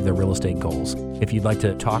people achieve their real estate goals. If you'd like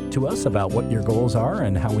to talk to us about what your goals are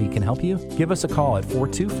and how we can help you, give us a call at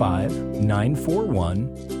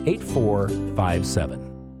 425-941-8457.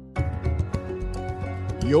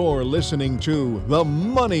 You're listening to The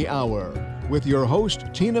Money Hour with your host,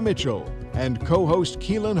 Tina Mitchell, and co-host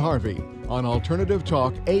Keelan Harvey on Alternative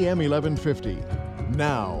Talk AM 1150.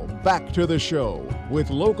 Now, back to the show with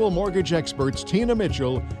local mortgage experts Tina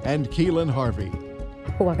Mitchell and Keelan Harvey.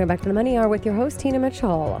 Welcome back to the Money Hour with your host, Tina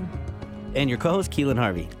Mitchell. And your co-host, Keelan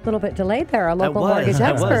Harvey. A little bit delayed there, our local mortgage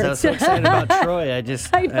experts. I was so excited about Troy. I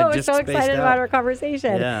know, I'm so excited about our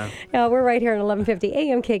conversation. Yeah. We're right here at 1150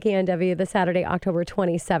 AM KKNW, the Saturday, October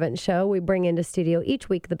 27th show. We bring into studio each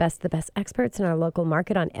week the best experts in our local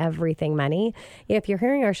market on everything money. If you're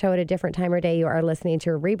hearing our show at a different time or day, you are listening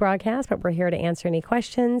to a rebroadcast, but we're here to answer any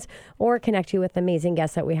questions or connect you with amazing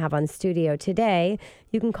guests that we have on studio today.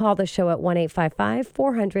 You can call the show at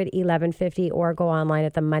 1-855-400-1150 or go online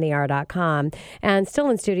at themoneyhour.com. And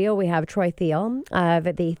still in studio, we have Troy Thiel of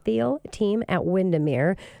the Thiel team at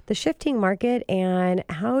Windermere. The shifting market and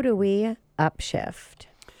how do we upshift?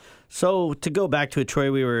 So to go back to it,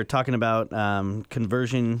 Troy, we were talking about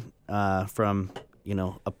conversion from,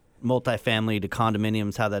 a multifamily to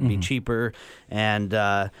condominiums, how that'd be cheaper. And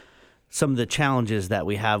some of the challenges that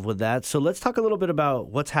we have with that. So let's talk a little bit about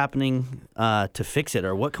what's happening to fix it,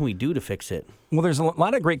 or what can we do to fix it? Well, there's a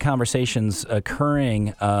lot of great conversations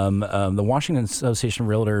occurring. The Washington Association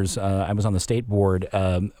of Realtors, I was on the state board,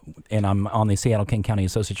 and I'm on the Seattle-King County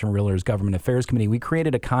Association of Realtors Government Affairs Committee. We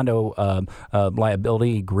created a condo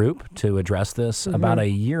liability group to address this about a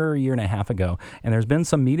year and a half ago. And there's been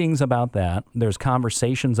some meetings about that. There's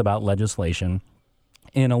conversations about legislation.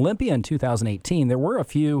 In Olympia in 2018, there were a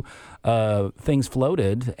few things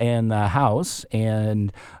floated in the House,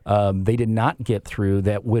 and they did not get through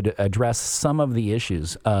that would address some of the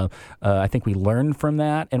issues. I think we learned from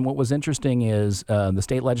that. And what was interesting is the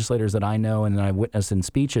state legislators that I know and I've witnessed in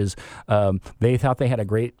speeches, they thought they had a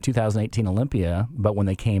great 2018 Olympia, but when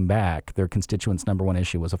they came back, their constituents' number one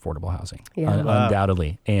issue was affordable housing,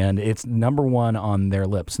 undoubtedly. And it's number one on their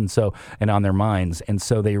lips and on their minds. And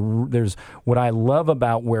so there's what I love about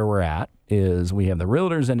where we're at is we have the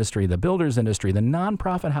realtors industry, the builders industry, the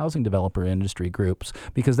nonprofit housing developer industry groups,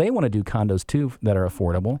 because they want to do condos too that are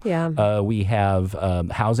affordable. Yeah. We have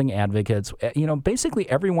housing advocates. Basically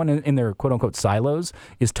everyone in their quote unquote silos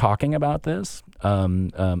is talking about this.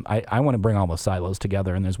 I want to bring all the silos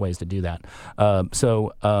together, and there's ways to do that.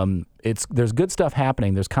 There's good stuff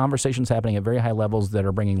happening. There's conversations happening at very high levels that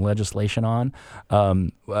are bringing legislation on.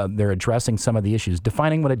 They're addressing some of the issues,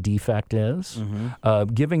 defining what a defect is,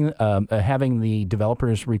 having the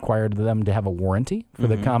developers required them to have a warranty for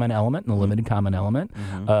the common element and the limited common element,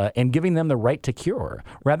 and giving them the right to cure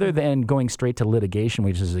rather than going straight to litigation,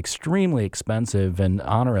 which is extremely expensive and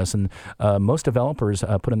onerous. And most developers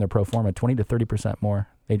put in their pro forma 20 to 30% more.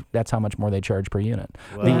 That's how much more they charge per unit.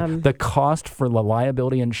 Wow. The cost for the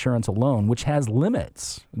liability insurance alone, which has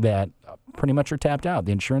limits that pretty much are tapped out.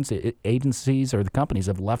 The insurance agencies or the companies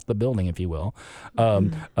have left the building, if you will.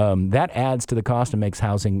 That adds to the cost and makes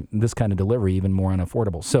housing, this kind of delivery, even more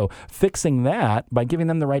unaffordable. So fixing that by giving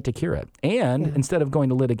them the right to cure it. And instead of going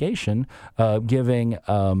to litigation, having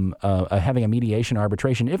a mediation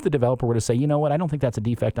arbitration. If the developer were to say, you know what, I don't think that's a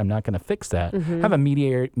defect, I'm not going to fix that, have a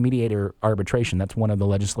mediator arbitration. That's one of the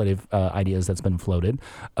legislative ideas that's been floated.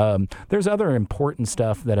 There's other important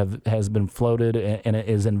stuff that has been floated and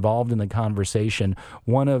is involved in the conversation.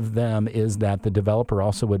 One of them is that the developer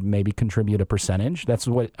also would maybe contribute a percentage. That's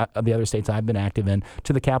what the other states I've been active in,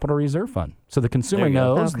 to the Capital Reserve Fund. So the consumer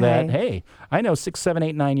knows that, hey, I know 6, 7,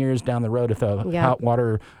 8, 9 years down the road if the hot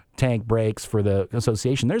water tank breaks for the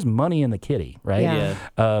association, there's money in the kitty, right? Yeah.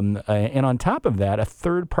 And on top of that, a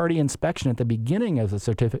third-party inspection at the beginning of the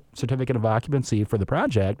certificate of occupancy for the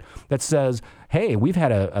project that says, hey, we've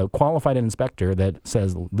had a qualified inspector that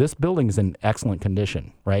says this building is in excellent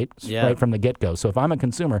condition, right? Yeah. Right from the get-go. So if I'm a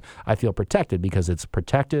consumer, I feel protected because it's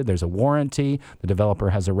protected. There's a warranty. The developer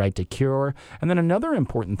has a right to cure. And then another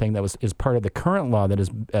important thing that is part of the current law that is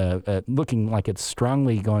looking like it's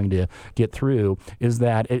strongly going to get through is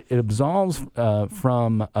that it absolves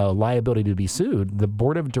from liability to be sued the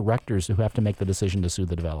board of directors who have to make the decision to sue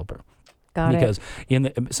the developer. Because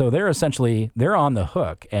so they're on the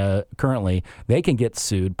hook currently. They can get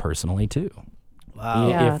sued personally too. Wow.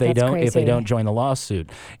 Yeah, if they crazy. don't join the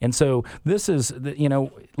lawsuit. And so this is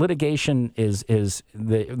litigation is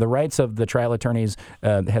the rights of the trial attorneys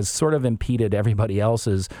has sort of impeded everybody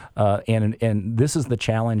else's and this is the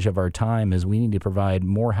challenge of our time is we need to provide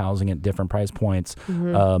more housing at different price points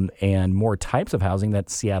and more types of housing that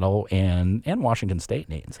Seattle and Washington State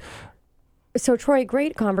needs. So, Troy,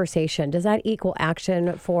 great conversation. Does that equal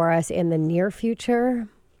action for us in the near future?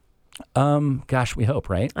 Gosh, we hope,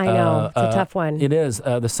 right? I know. It's a tough one. It is.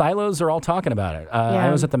 The silos are all talking about it. I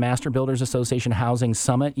was at the Master Builders Association Housing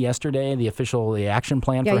Summit yesterday, the action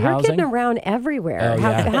plan for housing. Yeah, you're getting around everywhere.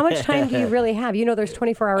 How much time do you really have? You know there's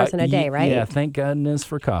 24 hours in a day, right? Yeah, thank goodness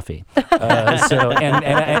for coffee.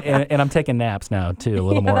 And I'm taking naps now, too, a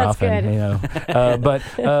little more often. Good. But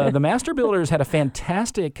the Master Builders had a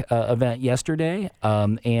fantastic event yesterday,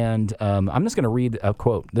 and I'm just going to read a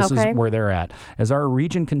quote. This is where they're at. As our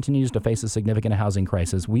region continues to face a significant housing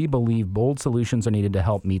crisis, we believe bold solutions are needed to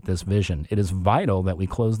help meet this vision. It is vital that we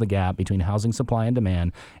close the gap between housing supply and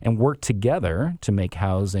demand and work together to make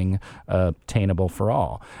housing attainable for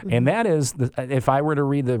all. Mm-hmm. And that is, if I were to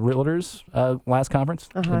read the Realtors last conference,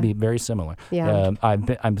 it would be very similar. Yeah.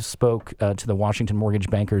 I spoke to the Washington Mortgage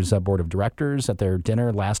Bankers Board of Directors at their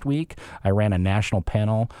dinner last week. I ran a national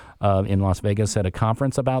panel in Las Vegas at a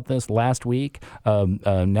conference about this last week.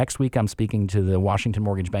 Next week, I'm speaking to the Washington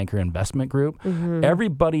Mortgage Bankers Banker Investment Group.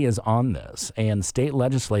 Everybody is on this, and state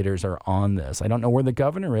legislators are on this. I don't know where the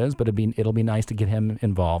governor is, but it'll be nice to get him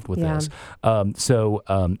involved with this.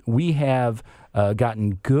 So we have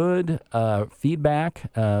gotten good feedback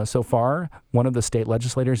so far. One of the state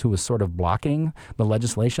legislators who was sort of blocking the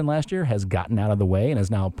legislation last year has gotten out of the way and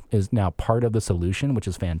is now part of the solution, which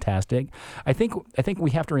is fantastic. I think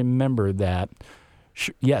we have to remember that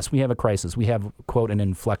yes, we have a crisis. We have, quote, an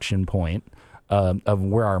inflection point of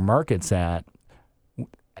where our market's at.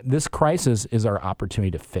 This crisis is our opportunity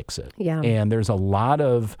to fix it. Yeah. And there's a lot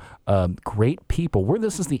of great people.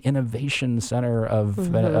 This is the innovation center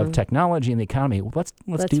of technology and the economy. Let's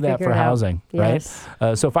do that for housing, yes.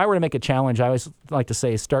 Right? So if I were to make a challenge, I always like to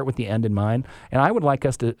say start with the end in mind. And I would like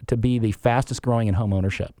us to be the fastest growing in home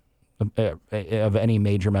ownership of any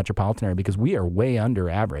major metropolitan area, because we are way under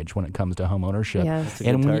average when it comes to home ownership. Yes.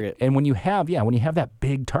 And when you have that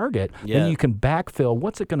big target, then you can backfill.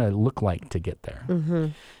 What's it going to look like to get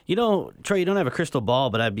there? You know, Troy, you don't have a crystal ball,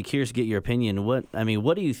 but I'd be curious to get your opinion. What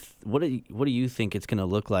do you think it's going to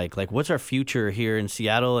look like? Like, what's our future here in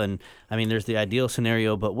Seattle? And I mean, there's the ideal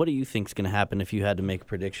scenario, but what do you think is going to happen if you had to make a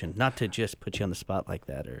prediction? Not to just put you on the spot like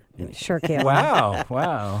that or anything. Sure can.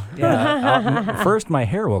 Wow. Yeah. First, my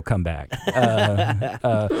hair will come back.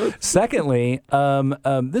 Secondly,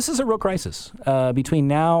 this is a real crisis. Between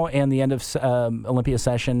now and the end of Olympia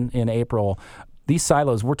session in April, these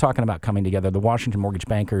silos we're talking about coming together, the Washington mortgage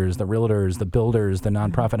bankers, the realtors, the builders, the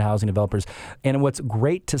nonprofit housing developers. And what's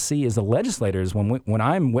great to see is the legislators, when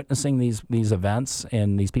I'm witnessing these events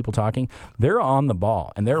and these people talking, they're on the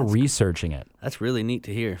ball and they're researching it. That's really neat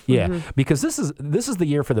to hear. Yeah, because this is the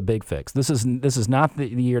year for the big fix. This is not the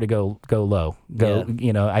year to go low.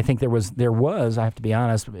 You know, I think there was, I have to be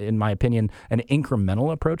honest, in my opinion, an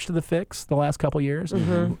incremental approach to the fix the last couple years.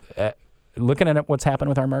 Looking at what's happened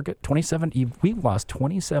with our market, we've lost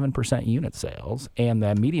 27% unit sales, and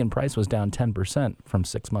the median price was down 10% from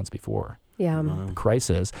 6 months before. Yeah,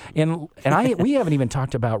 crisis, and we haven't even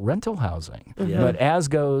talked about rental housing. But as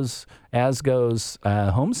goes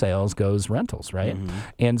home sales, goes rentals, right?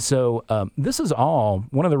 And so this is all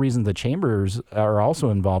one of the reasons the chambers are also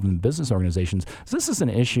involved in business organizations. So this is an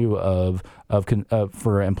issue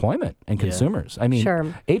for employment and consumers. I mean,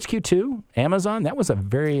 HQ2, Amazon, that was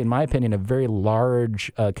in my opinion, a very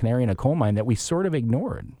large canary in a coal mine that we sort of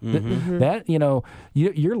ignored. That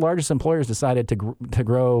your largest employers decided to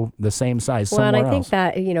grow the same size somewhere else. Well, and I think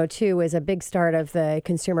that too is a big start of the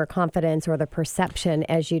consumer confidence or the perception,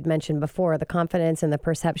 as you'd mentioned before. The confidence and the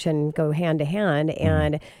perception go hand to hand,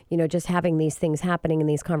 and just having these things happening and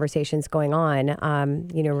these conversations going on,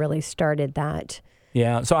 really started that.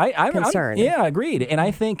 Yeah, so I concern. Agreed. And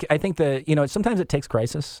I think that sometimes it takes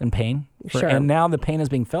crisis and pain. And now the pain is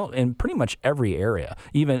being felt in pretty much every area.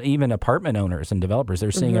 Even apartment owners and developers, they're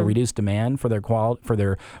seeing a reduced demand for their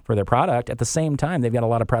for their product. At the same time, they've got a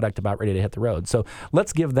lot of product about ready to hit the road. So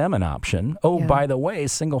let's give them an option. By the way,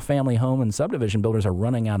 single family home and subdivision builders are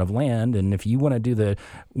running out of land, and if you want to do the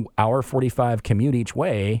hour 45 commute each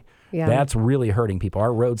way, that's really hurting people.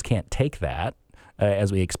 Our roads can't take that.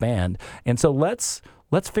 As we expand. And so let's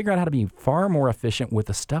figure out how to be far more efficient with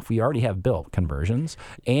the stuff we already have built, conversions,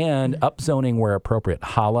 and upzoning where appropriate.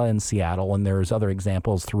 Hala in Seattle, and there's other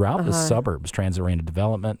examples throughout the suburbs, transit-oriented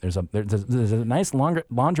development. There's a nice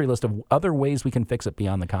laundry list of other ways we can fix it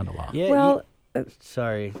beyond the condo law. Yeah, well,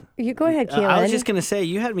 sorry. You go ahead, Keelan. I was just going to say,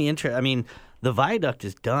 you had me interested. I mean, the viaduct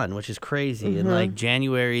is done, which is crazy. And like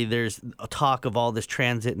January, there's a talk of all this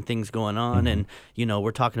transit and things going on. And,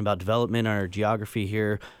 we're talking about development, our geography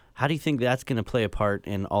here. How do you think that's going to play a part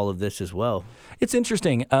in all of this as well? It's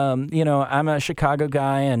interesting. I'm a Chicago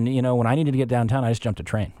guy, and, when I needed to get downtown, I just jumped a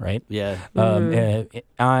train, right? Yeah.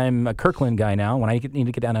 I'm a Kirkland guy now. When I need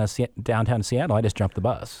to get downtown Seattle, I just jump the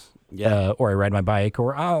bus. Yeah. Or I ride my bike,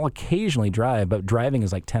 or I'll occasionally drive, but driving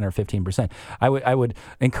is like 10 or 15%. I would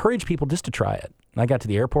encourage people just to try it. I got to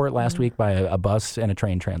the airport last week by a bus and a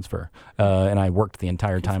train transfer, and I worked the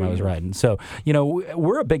entire time I was riding. So,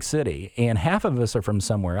 we're a big city, and half of us are from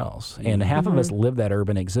somewhere else, and half of us live that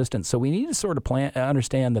urban existence. So we need to sort of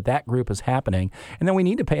understand that group is happening, and then we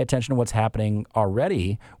need to pay attention to what's happening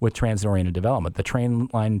already with transit-oriented development. The train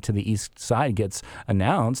line to the east side gets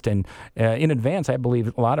announced, and in advance, I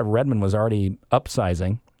believe a lot of Redmond was already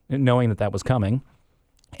upsizing, knowing that was coming.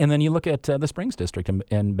 And then you look at the Springs District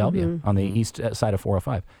in Bellevue on the east side of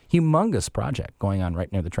 405. Humongous project going on right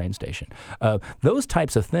near the train station. Those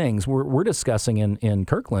types of things we're discussing in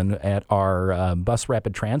Kirkland at our bus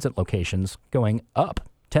rapid transit locations going up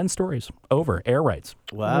 10 stories over air rights.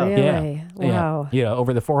 Wow. Really? Yeah. Wow. Yeah,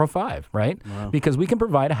 over the 405, right? Wow. Because we can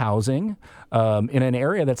provide housing in an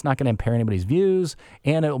area that's not going to impair anybody's views,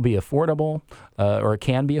 and it will be affordable, or it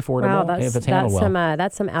can be affordable Wow, if it's handled well.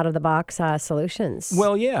 that's some out of the box solutions.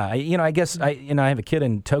 Well, yeah, I guess I have a kid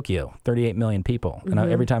in Tokyo, 38 million people, and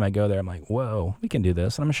every time I go there, I'm like, whoa, we can do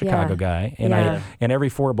this. And I'm a Chicago guy, and and every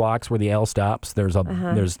 4 blocks where the L stops, there's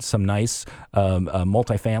some nice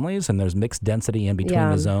multifamilies, and there's mixed density in between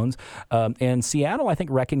the zones. And Seattle, I think,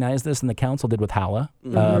 recognized this, and the council did with HALA.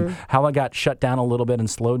 HALA got shut down a little bit and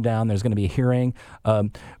slowed down. There's going to be a hearing,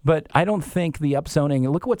 but I don't think the upzoning.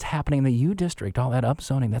 Look at what's happening in the U district. All that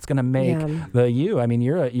upzoning that's going to make the U. I mean,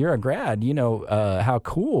 you're a grad. You know how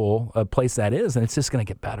cool a place that is, and it's just going to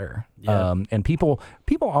get better. Yeah. And people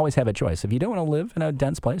always have a choice. If you don't want to live in a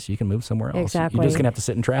dense place, you can move somewhere else. Exactly. You're just going to have to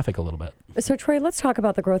sit in traffic a little bit. So, Troy, let's talk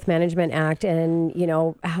about the Growth Management Act and,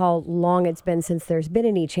 how long it's been since there's been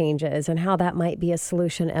any changes and how that might be a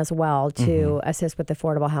solution as well to assist with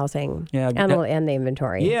affordable housing and the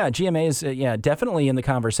inventory. Yeah, GMA is definitely in the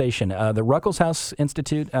conversation. The Ruckelshaus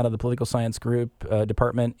Institute out of the Political Science Group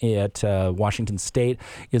department at Washington State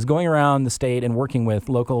is going around the state and working with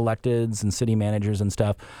local electeds and city managers and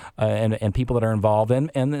stuff and people that are involved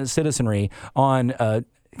and the citizenry on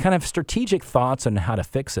kind of strategic thoughts on how to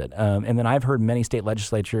fix it. And then I've heard many state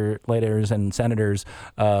legislators and senators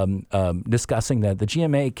discussing that the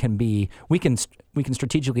GMA we can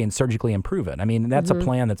strategically and surgically improve it. I mean, that's a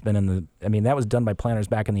plan that's been that was done by planners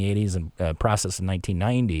back in the 80s and processed in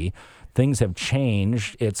 1990. Things have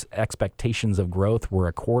changed. Its expectations of growth were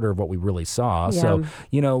a quarter of what we really saw. Yeah. So,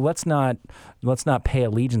 let's not pay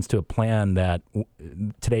allegiance to a plan that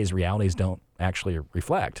today's realities don't actually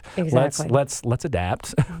reflect. Exactly. Let's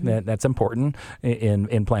adapt. That's important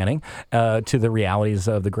in planning to the realities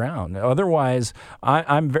of the ground. Otherwise,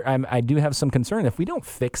 I do have some concern if we don't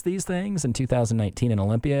fix these things in 2019 in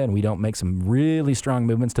Olympia, and we don't make some really strong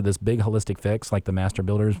movements to this big holistic fix like the Master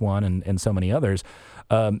Builders one and so many others.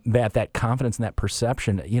 That confidence and that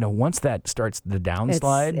perception, once that starts the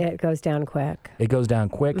downslide, it goes down quick. It goes down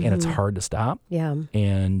quick, and it's hard to stop. Yeah.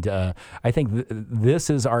 And I think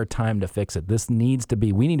this is our time to fix it.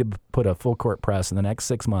 We need to put a full court press in the next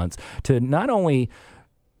 6 months to not only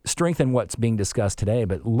strengthen what's being discussed today,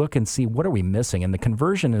 but look and see what are we missing. And the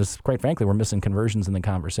conversion is, quite frankly, we're missing conversions in the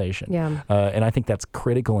conversation. Yeah. And I think that's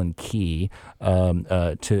critical and key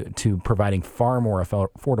to providing far more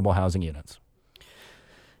affordable housing units.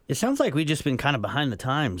 It sounds like we've just been kind of behind the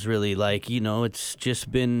times, really. Like, it's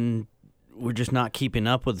just been, we're just not keeping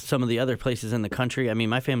up with some of the other places in the country. I mean,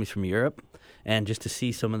 my family's from Europe, and just to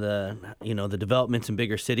see some of the, the developments in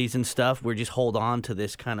bigger cities and stuff, we're just hold on to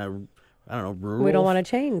this kind of, rural. We don't want to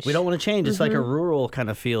change. We don't want to change. It's like a rural kind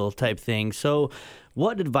of feel type thing. So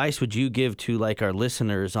what advice would you give to, like, our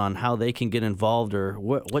listeners on how they can get involved, or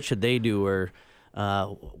what should they do, or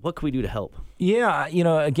what can we do to help? Yeah,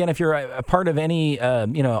 again, if you're a part of any,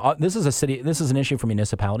 this is an issue for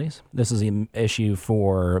municipalities. This is an issue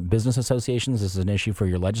for business associations. This is an issue for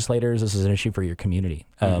your legislators. This is an issue for your community.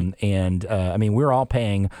 We're all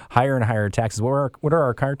paying higher and higher taxes. What are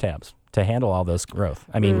our car tabs to handle all this growth?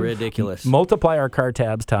 I mean, ridiculous. Multiply our car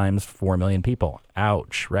tabs times 4 million people.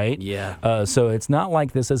 Ouch, right? Yeah. So it's not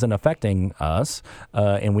like this isn't affecting us,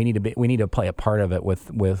 and we need to play a part of it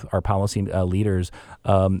with our policy leaders.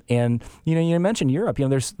 And you mentioned Europe.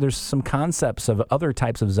 There's some concepts of other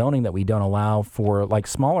types of zoning that we don't allow for, like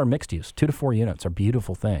smaller mixed use. 2 to 4 units are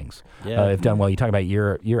beautiful things. Yeah. If done well. You talk about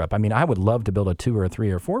Europe. I mean, I would love to build a 2 or a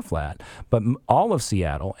 3 or 4 flat, but all of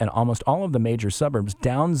Seattle and almost all of the major suburbs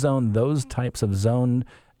downzone those types of zone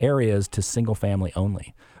areas to single family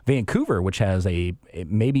only. Vancouver, which has a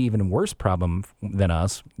maybe even worse problem than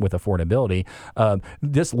us with affordability,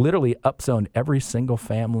 this literally upzoned every single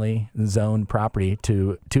family zone property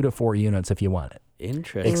to 2 to 4 units if you want it.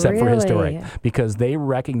 Interesting. Except for Really? historic, because they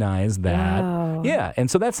recognize that. Wow. Yeah,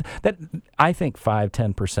 and so that. I think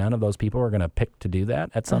 5-10% of those people are going to pick to do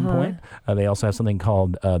that at some point. They also have something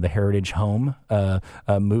called the Heritage Home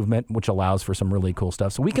movement, which allows for some really cool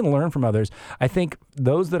stuff. So we can learn from others. I think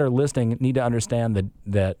those that are listening need to understand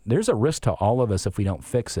that there's a risk to all of us if we don't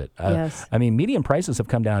fix it. Yes. I mean, median prices have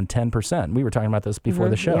come down 10%. We were talking about this before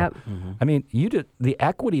the show. Yep. I mean, the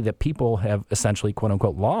equity that people have essentially, quote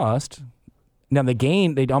unquote, lost Now the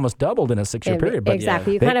gain, they almost doubled in a 6-year period. But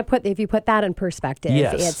exactly. You kind of if you put that in perspective,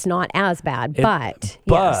 it's not as bad. But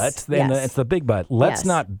it's the big but. Let's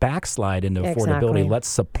not backslide into affordability. Let's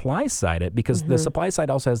supply side it, because the supply side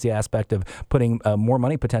also has the aspect of putting more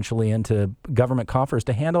money potentially into government coffers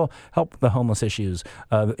to help the homeless issues.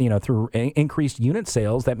 Through increased unit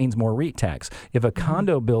sales, that means more REIT tax. If a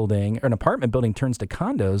condo building or an apartment building turns to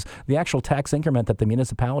condos, the actual tax increment that the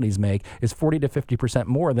municipalities make is 40 to 50%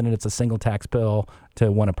 more than it's a single tax bill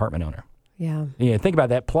to one apartment owner. Yeah. Think about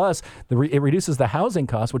that. Plus, it reduces the housing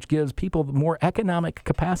cost, which gives people more economic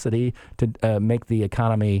capacity to make the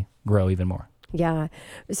economy grow even more. Yeah.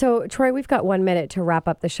 So, Troy, we've got 1 minute to wrap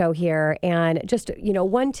up the show here. And just,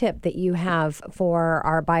 one tip that you have for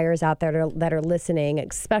our buyers out there that are listening,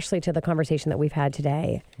 especially to the conversation that we've had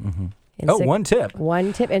today. Mm-hmm. One tip.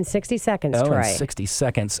 One tip in 60 seconds, Troy. In 60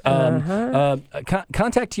 seconds.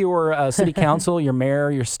 Contact your city council, your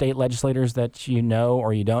mayor, your state legislators that you know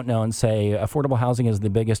or you don't know, and say, affordable housing is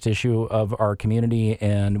the biggest issue of our community,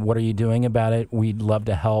 and what are you doing about it? We'd love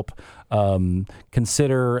to help.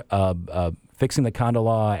 Consider fixing the condo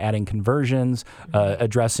law, adding conversions,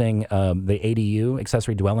 addressing the ADU,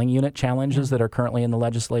 accessory dwelling unit challenges that are currently in the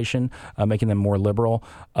legislation, making them more liberal.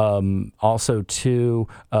 Also,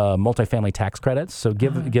 multifamily tax credits. So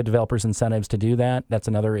give developers incentives to do that. That's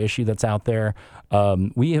another issue that's out there.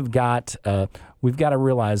 We've got to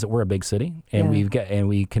realize that we're a big city, and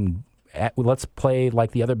let's play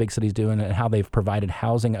like the other big cities do, and how they've provided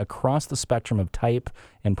housing across the spectrum of type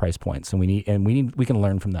and price points, and we can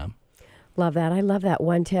learn from them. Love that. I love that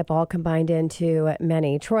one tip all combined into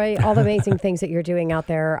many. Troy, all the amazing things that you're doing out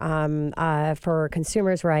there for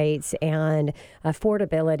consumers' rights and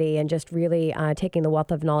affordability, and just really taking the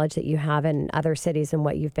wealth of knowledge that you have in other cities and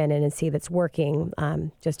what you've been in and see that's working.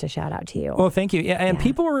 Just a shout out to you. Well, thank you. Yeah, and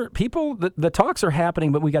the talks are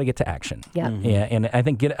happening, but we got to get to action. Yeah. Yeah, and I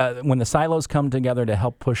think when the silos come together to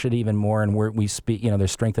help push it even more, and we speak,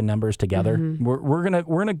 there's strength in numbers together.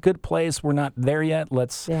 We're in a good place. We're not there yet.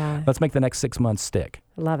 Let's make the next 6 months stick.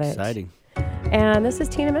 Love it. Exciting. And this is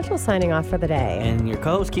Tina Mitchell signing off for the day. And your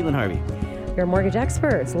co-host, Keelan Harvey. Your mortgage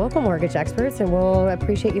experts, local mortgage experts, and we'll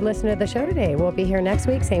appreciate you listening to the show today. We'll be here next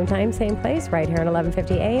week, same time, same place, right here on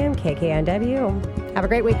 1150 AM, KKNW. Have a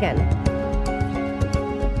great weekend.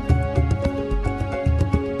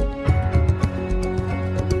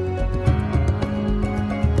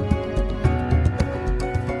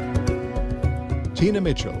 Tina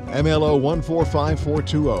Mitchell, MLO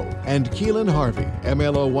 145420, and Keelan Harvey,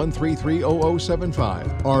 MLO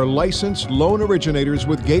 1330075, are licensed loan originators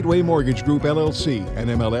with Gateway Mortgage Group, LLC, and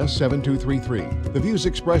MLS 7233. The views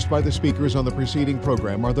expressed by the speakers on the preceding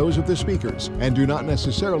program are those of the speakers and do not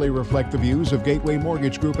necessarily reflect the views of Gateway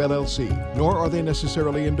Mortgage Group, LLC, nor are they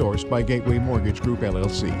necessarily endorsed by Gateway Mortgage Group,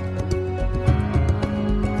 LLC.